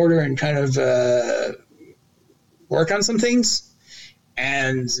affairs in order and kind of work on some things.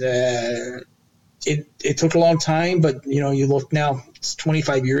 And it took a long time, but you look now, it's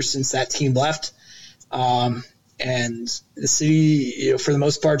 25 years since that team left, and the city, for the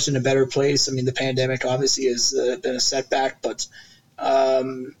most part, is in a better place. I mean, the pandemic obviously has been a setback, but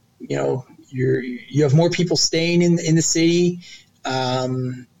you have more people staying in the city,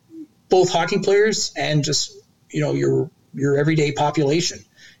 both hockey players and just your everyday population,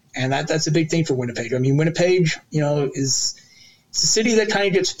 and that's a big thing for Winnipeg. I mean, Winnipeg, is it's a city that kind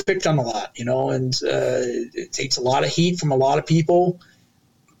of gets picked on a lot, and it takes a lot of heat from a lot of people.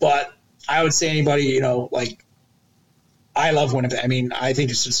 But I would say anybody, I love Winnipeg. I mean, I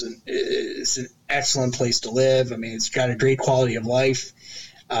think it's just it's an excellent place to live. I mean, it's got a great quality of life.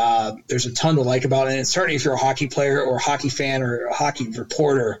 There's a ton to like about it. And certainly if you're a hockey player or a hockey fan or a hockey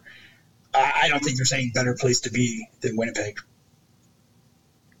reporter, I don't think there's any better place to be than Winnipeg.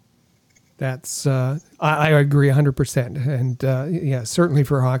 That's I agree 100%. And certainly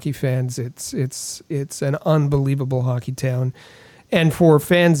for hockey fans, it's an unbelievable hockey town. And for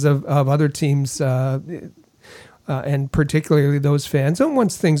fans of other teams, and particularly those fans, and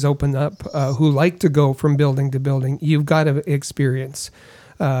once things open up, who like to go from building to building, you've got to experience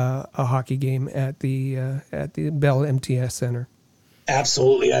a hockey game at the Bell MTS Center.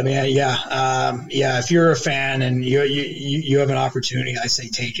 Absolutely. I mean, if you're a fan and you have an opportunity, I say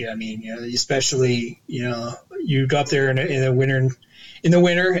take it. I mean, especially you go up there in the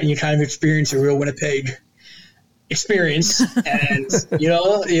winter, and you kind of experience a real Winnipeg experience. And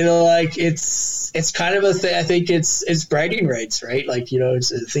like it's kind of a thing. I think it's bragging rights, right? Like,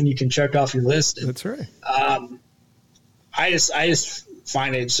 it's a thing you can check off your list. And, That's right. I just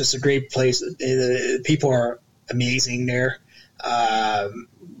find it's just a great place. The people are amazing there.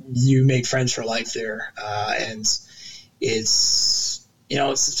 You make friends for life there, and it's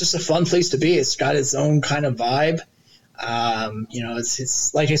just a fun place to be. It's got its own kind of vibe.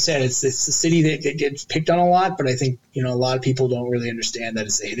 It's like I said, it's a city that gets picked on a lot, but I think a lot of people don't really understand that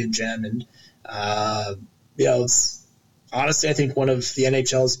it's a hidden gem, and it's honestly, I think, one of the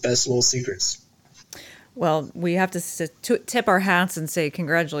NHL's best little secrets. Well, we have to tip our hats and say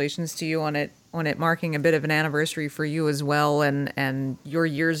congratulations to you on it marking a bit of an anniversary for you as well, and your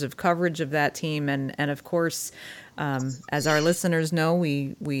years of coverage of that team, and of course, as our listeners know,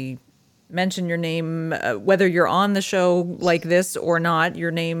 we mention your name, whether you're on the show like this or not.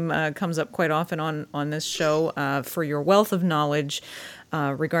 Your name comes up quite often on this show for your wealth of knowledge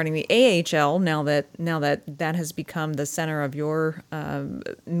regarding the AHL. Now that has become the center of your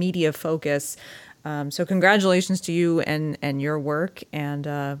media focus. So congratulations to you and your work.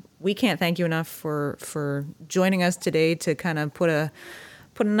 And we can't thank you enough for joining us today to kind of put a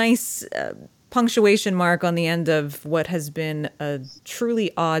nice punctuation mark on the end of what has been a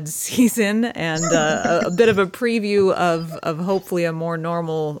truly odd season, and a bit of a preview of hopefully a more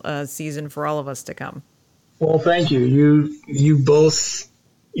normal season for all of us to come. Well, thank you. You both,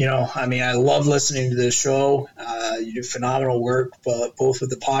 I love listening to this show. You do phenomenal work, both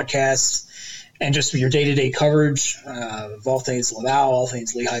with the podcast and just your day-to-day coverage of all things Laval, all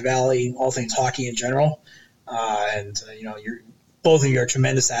things Lehigh Valley, all things hockey in general. Both of you are a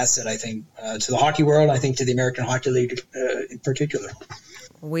tremendous asset, I think, to the hockey world. I think to the American Hockey League in particular.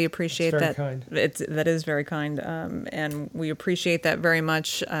 We appreciate that. Kind. That is very kind, and we appreciate that very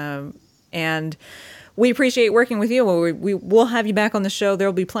much. And we appreciate working with you. We'll have you back on the show. There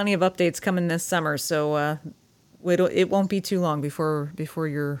will be plenty of updates coming this summer, so it won't be too long before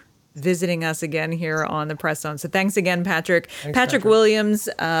you're visiting us again here on the Press Zone. So thanks again, Patrick. Thanks, Patrick Williams,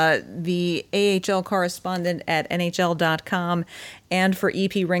 the AHL correspondent at NHL.com and for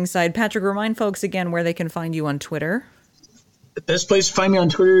EP Ringside. Patrick, remind folks again where they can find you on Twitter. The best place to find me on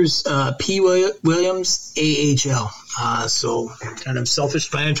Twitter is P. Williams AHL. So kind of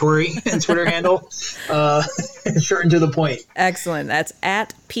self-explanatory Twitter handle, short and to the point. Excellent. That's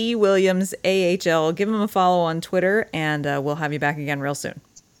at P. Williams AHL. Give him a follow on Twitter, and we'll have you back again real soon.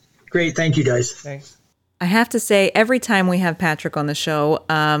 Great. Thank you, guys. Thanks. I have to say, every time we have Patrick on the show,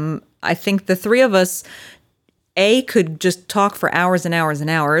 I think the three of us, A, could just talk for hours and hours and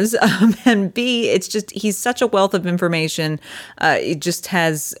hours, and B, it's just, he's such a wealth of information. It just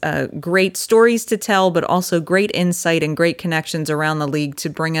has great stories to tell, but also great insight and great connections around the league to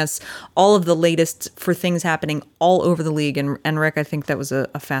bring us all of the latest for things happening all over the league. And Rick, I think that was a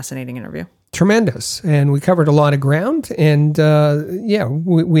fascinating interview. Tremendous. And we covered a lot of ground. And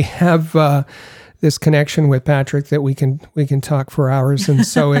we have this connection with Patrick that we can talk for hours. And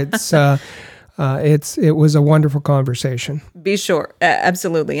so it was a wonderful conversation. Be sure,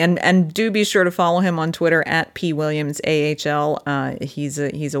 absolutely, and do be sure to follow him on Twitter at P. Williams AHL. He's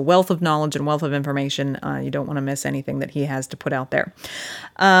a wealth of knowledge and wealth of information. You don't want to miss anything that he has to put out there.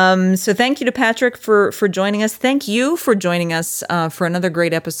 So thank you to Patrick for joining us. Thank you for joining us for another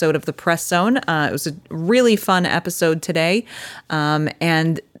great episode of the Press Zone. It was a really fun episode today,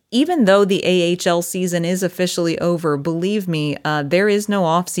 and even though the AHL season is officially over, believe me, there is no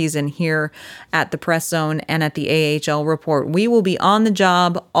off season here at the Press Zone and at the AHL Report. We will be on the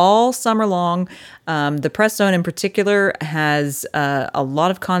job all summer long. The Press Zone in particular has a lot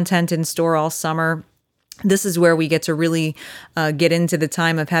of content in store all summer. This is where we get to really get into the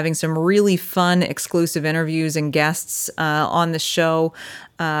time of having some really fun exclusive interviews and guests on the show.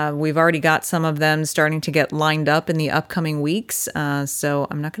 We've already got some of them starting to get lined up in the upcoming weeks. So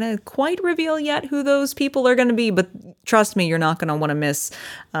I'm not going to quite reveal yet who those people are going to be, but trust me, you're not going to want to miss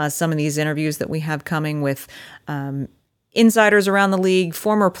some of these interviews that we have coming with insiders around the league,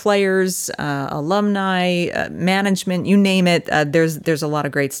 former players, alumni, management, you name it. There's a lot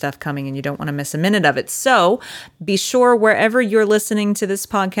of great stuff coming, and you don't want to miss a minute of it. So be sure, wherever you're listening to this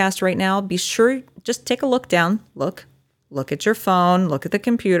podcast right now, be sure, just take a look down. Look at your phone, look at the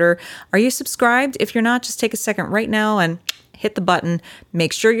computer. Are you subscribed? If you're not, just take a second right now and hit the button.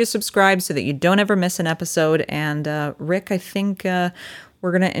 Make sure you're subscribed so that you don't ever miss an episode. And Rick, I think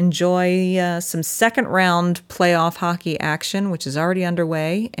we're going to enjoy some second round playoff hockey action, which is already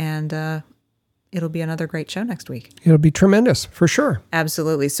underway. And it'll be another great show next week. It'll be tremendous, for sure.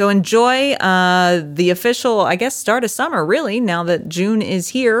 Absolutely. So enjoy the official, I guess, start of summer, really, now that June is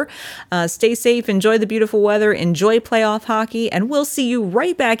here. Stay safe, enjoy the beautiful weather, enjoy playoff hockey, and we'll see you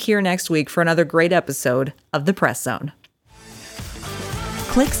right back here next week for another great episode of The Press Zone.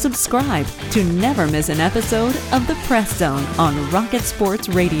 Click subscribe to never miss an episode of The Press Zone on Rocket Sports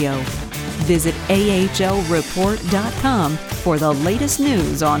Radio. Visit ahlreport.com for the latest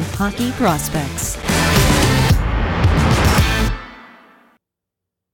news on hockey prospects.